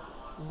matter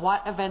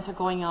what events are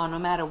going on, no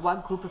matter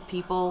what group of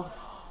people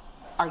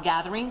are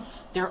gathering,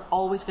 they're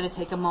always going to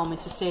take a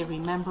moment to say,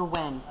 remember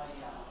when.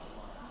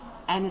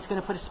 And it's going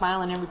to put a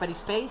smile on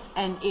everybody's face.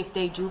 And if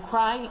they do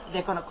cry,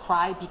 they're going to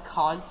cry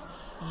because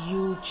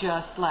you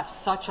just left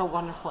such a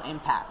wonderful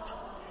impact.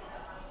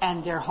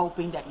 And they're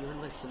hoping that you're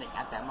listening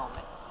at that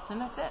moment.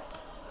 And that's it.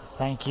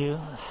 Thank you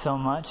so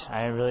much.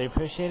 I really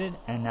appreciate it.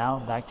 And now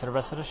back to the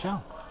rest of the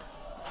show.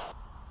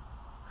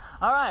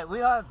 All right,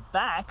 we are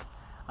back.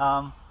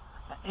 I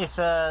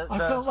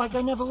felt like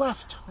I never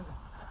left.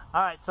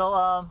 All right, so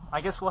I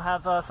guess we'll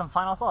have some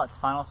final thoughts.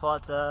 Final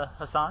thoughts,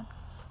 Hassan?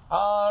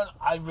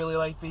 I really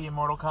like the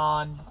Immortal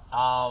Con.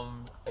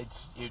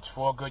 It's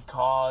for a good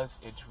cause.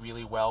 It's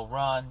really well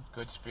run.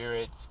 Good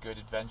spirits, good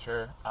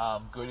adventure,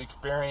 good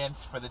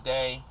experience for the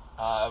day.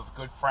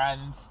 Good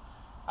friends,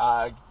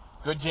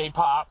 good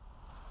J-pop.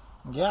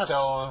 Yes.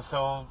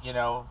 So you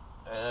know,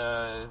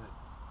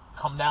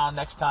 come down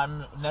next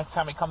time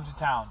it comes to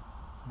town.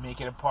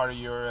 Make it a part of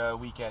your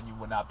weekend. You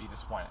will not be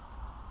disappointed.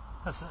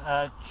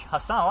 Hassan,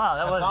 wow,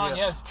 that was you.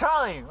 Yes.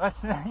 Charlie,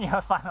 what's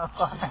your final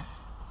thought?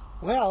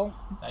 Well,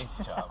 nice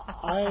job.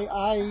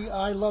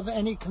 I love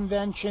any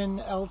convention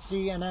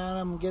Elsie and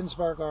Adam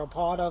Ginsberg are a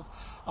part of,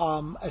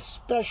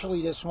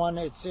 especially this one.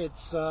 It's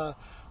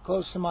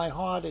close to my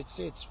heart.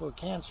 It's for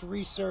cancer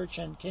research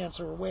and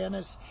cancer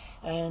awareness,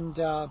 and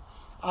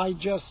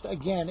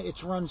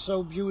it's run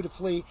so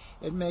beautifully.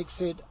 It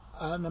makes it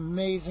an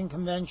amazing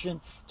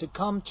convention to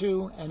come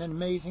to and an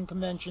amazing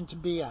convention to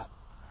be at.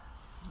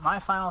 My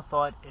final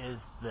thought is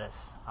this.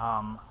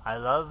 I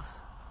love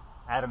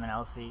Adam and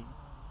Elsie.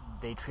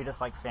 They treat us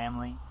like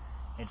family.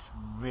 It's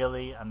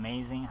really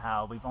amazing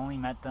how we've only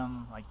met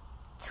them like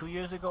 2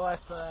 years ago,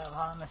 if I'm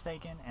not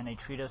mistaken, and they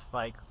treat us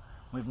like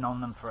we've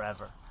known them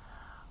forever.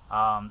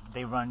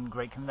 They run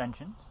great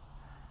conventions.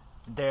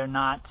 They're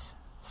not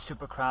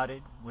super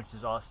crowded, which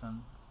is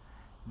awesome.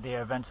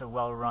 Their events are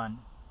well run,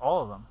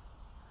 all of them.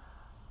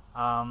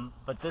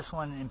 But this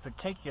one in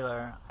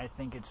particular, I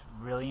think it's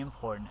really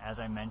important, as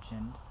I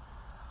mentioned,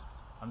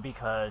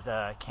 because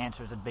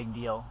cancer is a big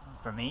deal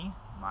for me.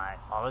 My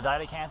father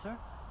died of cancer.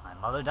 My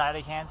mother died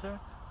of cancer.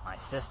 My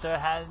sister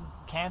had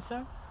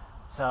cancer.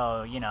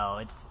 So, you know,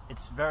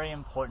 it's very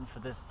important for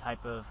this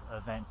type of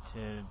event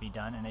to be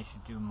done, and they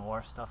should do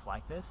more stuff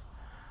like this.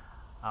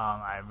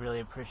 I really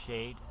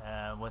appreciate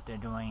what they're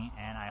doing,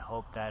 and I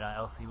hope that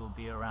Elsie will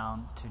be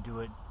around to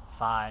do it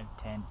 5,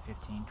 10,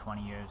 15,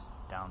 20 years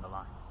down the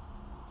line.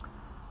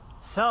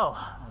 So,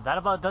 that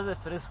about does it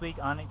for this week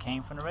on It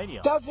Came From the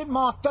Radio. Does it,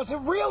 Mark? Does it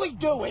really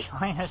do it?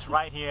 Join us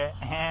right here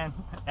and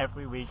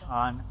every week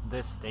on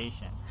this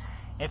station.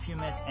 If you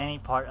miss any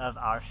part of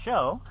our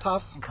show,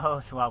 go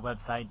to our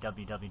website,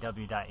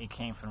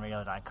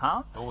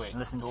 www.itcamefromradio.com.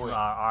 Listen to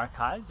our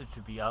archives, which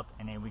should be up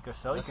in a week or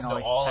so. You can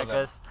always check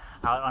us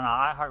out on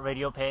our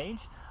iHeartRadio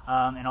page,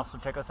 and also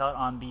check us out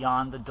on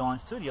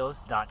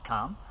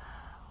BeyondTheDawnStudios.com.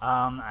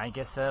 I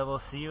guess we'll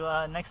see you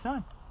next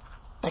time.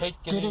 Take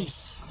it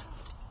easy.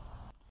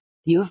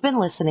 You've been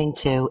listening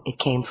to It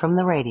Came From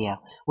the Radio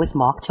with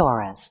Mark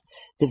Torres.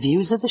 The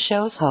views of the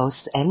show's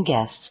hosts and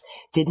guests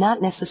did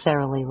not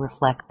necessarily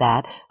reflect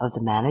that of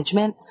the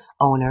management,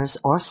 owners,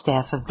 or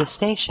staff of the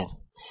station.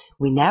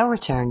 We now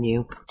return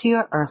you to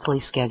your earthly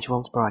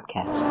scheduled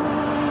broadcast.